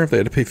people in there, if they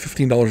had to pay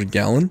 $15 a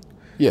gallon,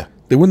 yeah,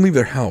 they wouldn't leave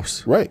their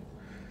house. Right.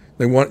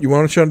 You want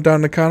to shut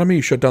down the economy?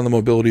 You shut down the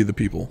mobility of the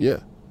people.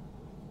 Yeah.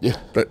 Yeah.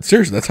 But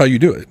seriously, that's how you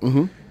do it.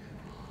 Mm-hmm.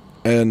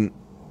 And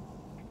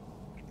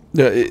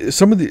that's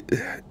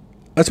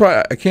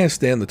why I can't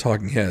stand the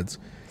talking heads.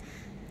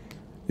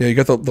 You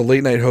got the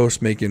late night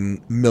host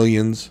making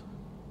millions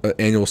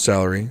annual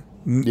salary.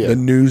 The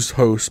news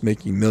host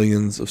making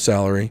millions of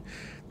salary.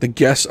 The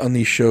guests on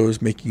these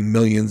shows making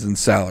millions in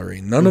salary.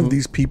 None of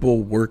these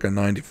people work a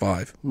 9 to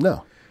 5.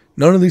 No.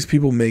 None of these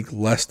people make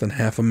less than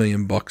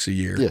 $500,000 a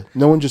year. Yeah.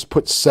 No one just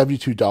puts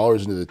 $72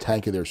 into the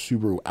tank of their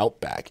Subaru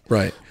Outback.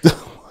 Right.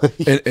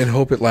 and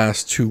hope it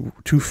lasts two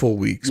full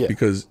weeks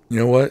because you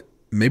know what?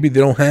 Maybe they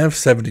don't have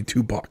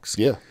 $72.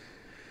 Yeah.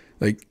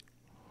 Like,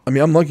 I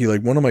mean, I'm lucky.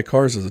 Like, one of my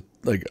cars is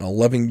like an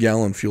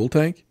 11-gallon fuel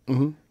tank.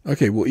 Mm-hmm.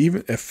 Okay, well,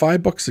 even at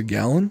 $5 a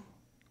gallon,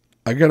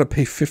 I got to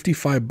pay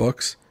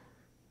 $55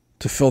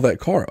 to fill that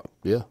car up.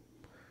 Yeah.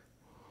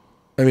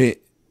 I mean,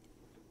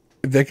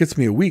 if that gets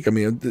me a week, I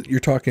mean, you're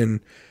talking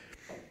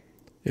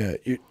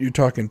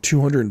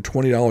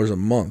 $220 a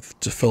month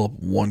to fill up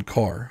one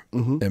car.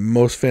 Mm-hmm. And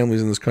most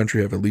families in this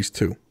country have at least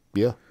two.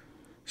 Yeah.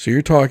 So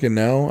you're talking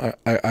now,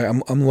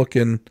 I'm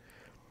looking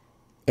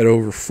at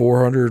over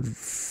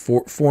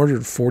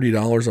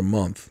 $440 a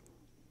month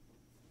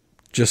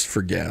just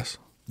for gas.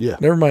 Yeah.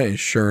 Never mind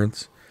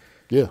insurance.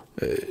 Yeah.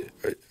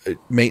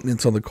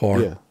 Maintenance on the car.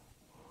 Yeah.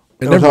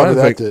 And never mind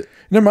the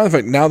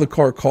fact now the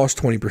car costs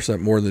 20%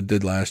 more than it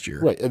did last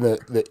year. Right. And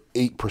the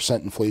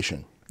 8%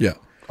 inflation. Yeah.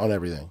 On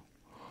everything.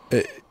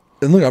 And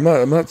look, I'm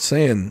not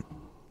saying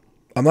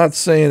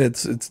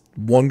it's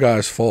one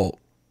guy's fault.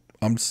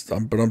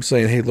 But I'm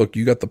saying, hey, look,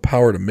 you got the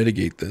power to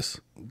mitigate this.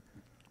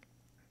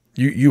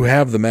 You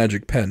have the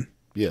magic pen.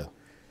 Yeah.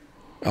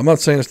 I'm not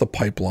saying it's the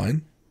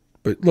pipeline,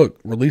 but look,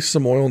 release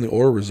some oil in the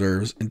oil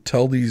reserves and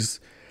tell these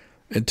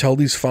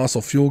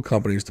fossil fuel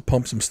companies to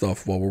pump some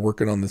stuff while we're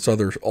working on this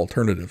other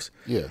alternatives.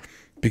 Yeah.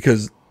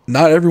 Because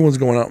not everyone's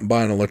going out and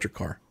buying an electric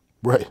car.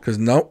 Right. Because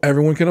not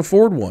everyone can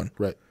afford one.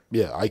 Right.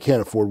 Yeah, I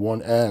can't afford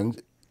one,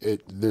 and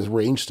the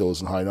range still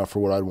isn't high enough for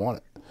what I'd want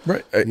it.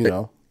 Right.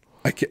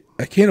 I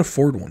can't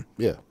afford one.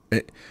 Yeah.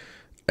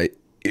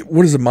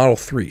 What is a Model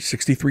 3?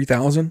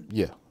 $63,000?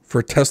 Yeah. For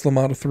a Tesla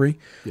Model 3?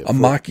 Yeah, a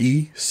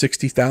Mach-E,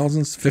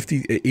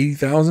 $60,000,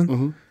 $80,000?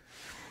 Mm-hmm.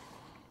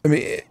 I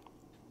mean,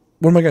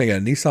 what am I going to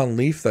get? A Nissan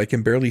Leaf that I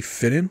can barely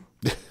fit in?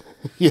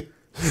 Yeah.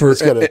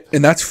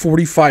 And that's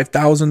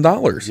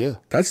 $45,000. Yeah.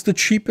 That's the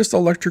cheapest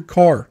electric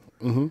car.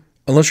 Mm-hmm.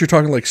 Unless you're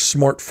talking like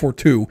Smart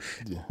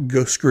 4.2,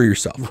 go screw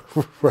yourself.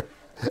 Right.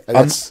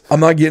 I'm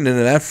not getting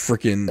into that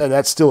freaking... And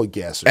that's still a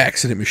gasser.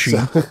 Accident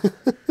machine. So.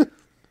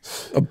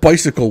 A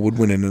bicycle would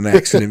win in an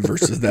accident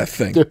versus that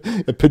thing.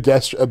 A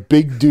pedestrian, a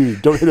big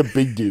dude. Don't hit a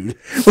big dude.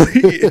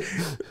 You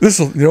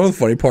know what the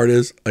funny part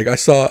is? Like I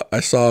saw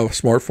a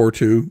Smart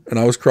 4.2 and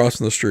I was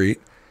crossing the street.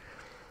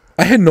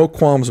 I had no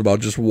qualms about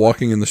just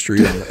walking in the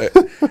street.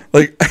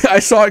 Like I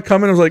saw it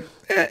coming. I was like,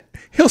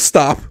 he'll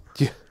stop.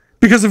 Yeah.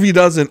 Because if he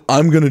doesn't,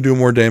 I'm going to do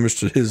more damage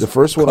to his. The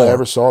first car. one I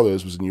ever saw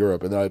those was in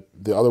Europe, and then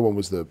the other one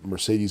was the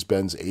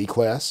Mercedes-Benz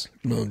A-Class.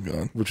 Oh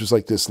God! Which was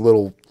like this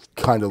little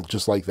kind of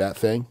just like that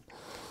thing,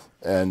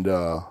 and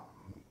I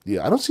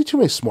don't see too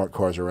many smart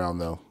cars around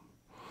though.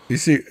 You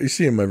see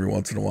them every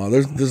once in a while.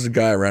 There's a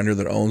guy around here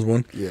that owns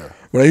one. Yeah.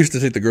 When I used to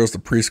take the girls to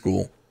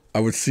preschool, I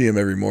would see him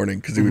every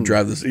morning because he would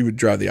drive this. He would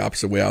drive the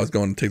opposite way I was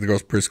going to take the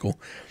girls to preschool.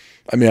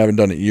 I mean, I haven't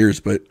done it in years,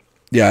 but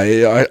yeah,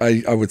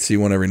 I would see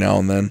one every now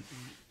and then.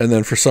 And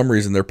then for some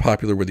reason they're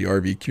popular with the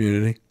RV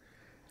community,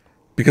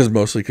 because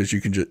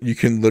you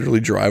can literally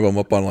drive them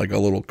up on like a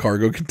little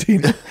cargo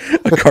container,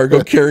 a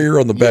cargo carrier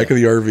on the back of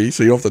the RV,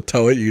 so you don't have to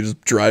tow it. You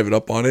just drive it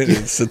up on it and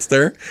it sits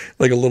there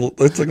like a little.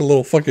 It's like a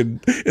little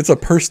fucking. It's a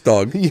purse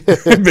dog,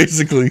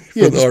 basically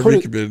for the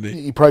RV community.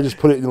 You probably just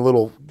put it in a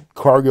little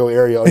cargo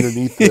area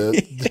underneath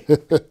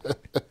the.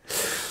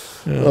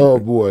 Oh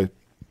boy!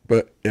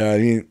 But yeah, I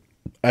mean,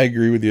 I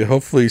agree with you.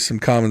 Hopefully, some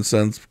common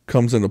sense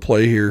comes into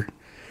play here.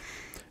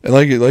 And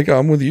like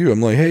I'm with you.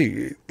 I'm like,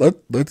 hey,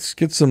 let's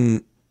get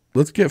some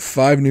let's get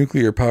 5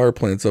 nuclear power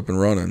plants up and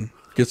running.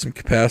 Get some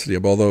capacity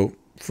up. Although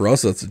for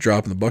us, that's a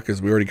drop in the bucket.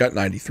 'Cause we already got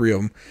 93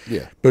 of them.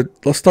 Yeah. But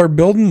let's start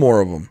building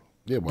more of them.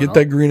 Yeah. Get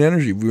that green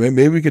energy.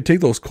 Maybe we could take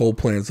those coal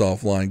plants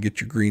offline.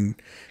 Get your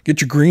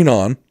green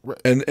on,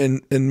 right.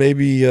 and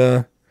maybe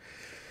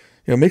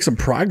make some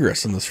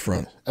progress in this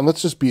front. And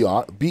let's just be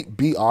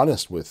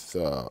honest with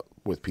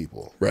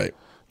people. Right.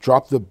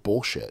 Drop the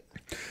bullshit.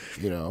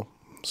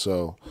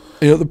 So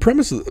one of the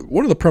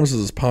premises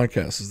of this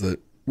podcast is that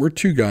we're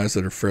 2 guys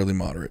that are fairly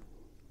moderate.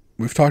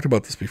 We've talked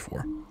about this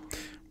before.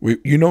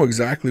 You know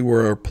exactly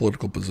where our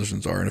political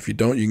positions are, and if you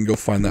don't, you can go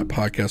find that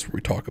podcast where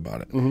we talk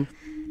about it. Mm-hmm.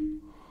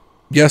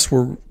 Yes,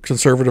 we're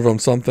conservative on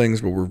some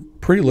things, but we're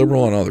pretty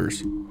liberal on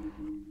others.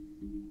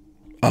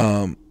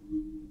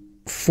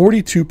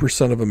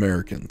 42% of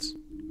Americans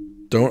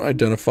don't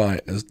identify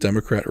as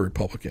Democrat or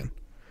Republican.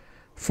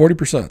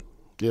 40%.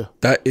 Yeah.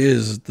 That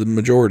is the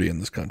majority in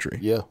this country.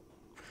 Yeah.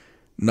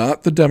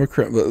 Not the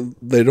Democrat.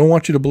 They don't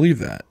want you to believe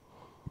that.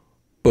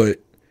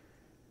 But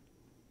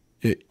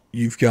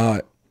you've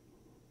got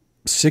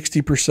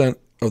 60%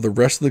 of the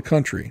rest of the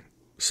country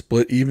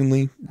split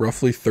evenly,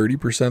 roughly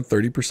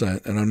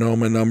 30%. And I know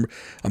my number,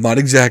 I'm not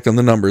exact on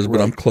the numbers, but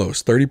I'm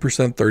close.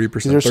 30%.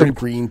 There's some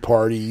green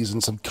parties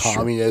and some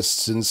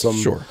communists and some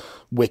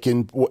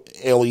Wiccan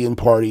alien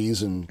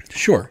parties.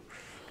 Sure.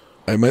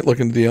 I might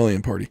look into the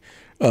alien party.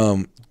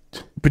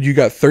 But you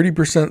got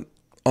 30%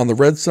 on the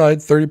red side,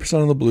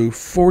 30% on the blue,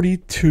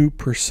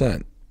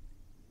 42%.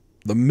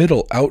 The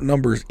middle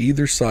outnumbers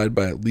either side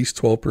by at least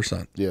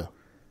 12%. Yeah.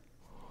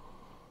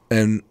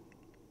 And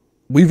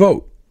we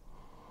vote.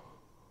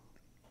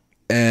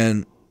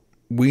 And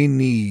we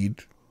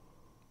need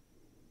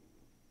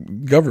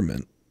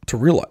government to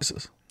realize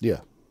this.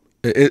 Yeah.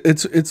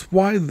 It's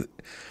why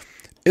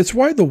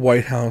the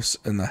White House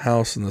and the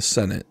House and the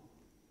Senate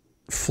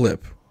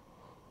flip,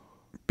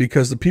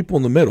 because the people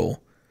in the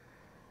middle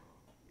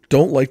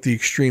don't like the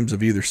extremes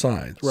of either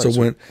side.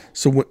 Right,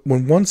 so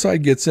when one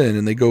side gets in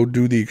and they go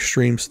do the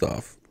extreme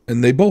stuff,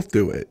 and they both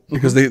do it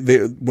because they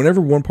whenever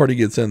one party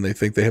gets in, they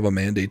think they have a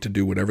mandate to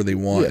do whatever they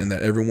want and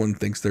that everyone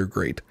thinks they're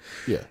great.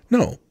 Yeah.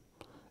 No.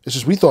 It's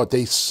just we thought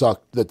they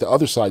sucked, that the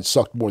other side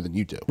sucked more than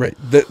you do. Right.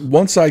 That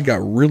one side got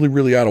really,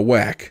 really out of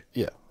whack.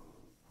 Yeah.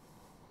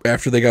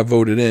 After they got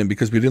voted in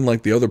because we didn't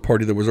like the other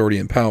party that was already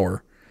in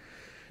power.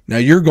 Now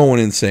you're going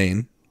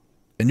insane,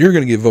 and you're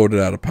going to get voted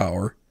out of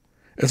power.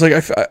 It's like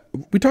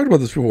we talked about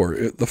this before.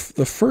 The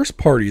first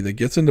party that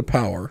gets into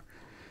power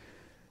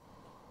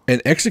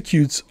and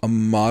executes a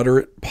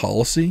moderate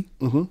policy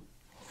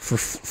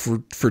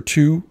for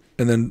 2,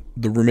 and then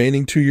the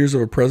remaining 2 years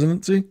of a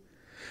presidency,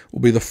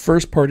 will be the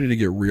first party to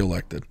get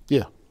reelected.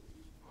 Yeah.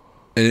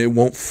 And it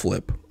won't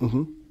flip.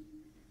 Mm-hmm.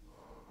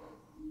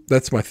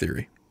 That's my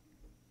theory.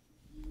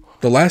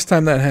 The last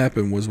time that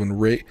happened was when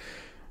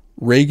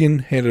Reagan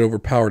handed over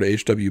power to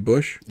H.W.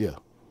 Bush,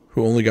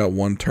 who only got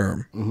 1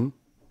 term. Mm-hmm.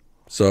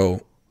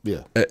 So,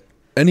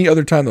 any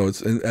other time, though,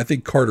 I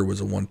think Carter was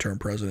a 1-term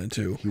president,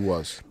 too. He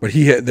was. But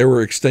there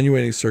were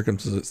extenuating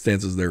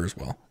circumstances there as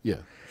well. Yeah.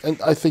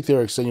 And I think there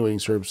are extenuating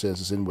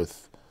circumstances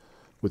with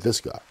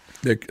this guy.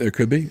 There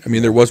could be. I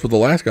mean, there was with the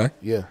last guy.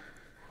 Yeah.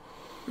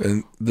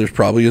 And there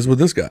probably is with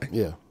this guy.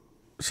 Yeah.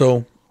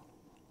 So,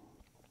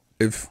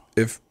 if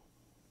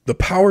the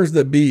powers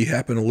that be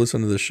happen to listen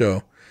to this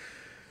show,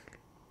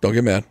 don't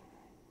get mad.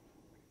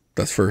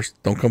 That's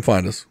first. Don't come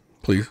find us,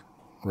 please.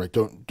 Right.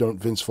 Don't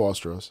Vince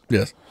Foster us.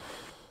 Yes.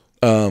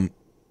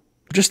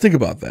 Just think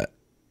about that.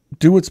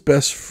 Do what's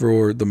best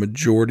for the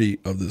majority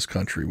of this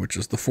country, which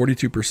is the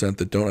 42%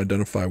 that don't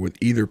identify with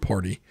either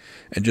party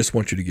and just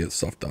want you to get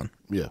stuff done.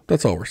 Yeah.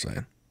 That's all we're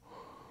saying.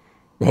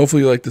 Well,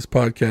 hopefully you like this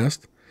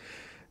podcast.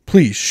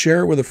 Please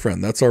share it with a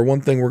friend. That's our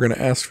one thing we're going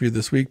to ask for you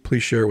this week.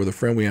 Please share it with a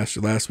friend. We asked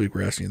you last week.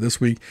 We're asking you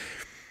this week.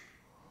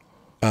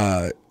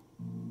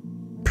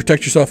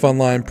 Protect yourself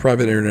online,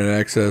 private internet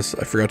access.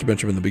 I forgot to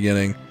mention in the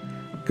beginning.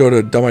 Go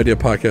to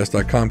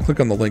dumbideapodcast.com. Click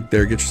on the link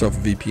there. Get yourself a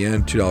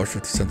VPN,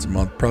 $2.50 a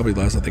month. Probably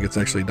less. I think it's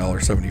actually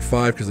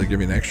 $1.75 because they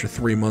give you an extra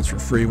 3 months for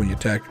free when you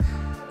tack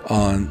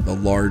on the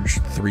large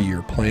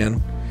 3-year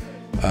plan.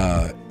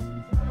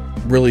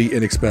 Really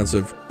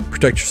inexpensive.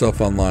 Protect yourself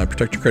online.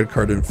 Protect your credit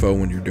card info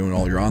when you're doing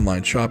all your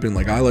online shopping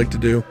like I like to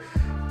do.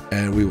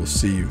 And we will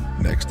see you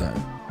next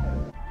time.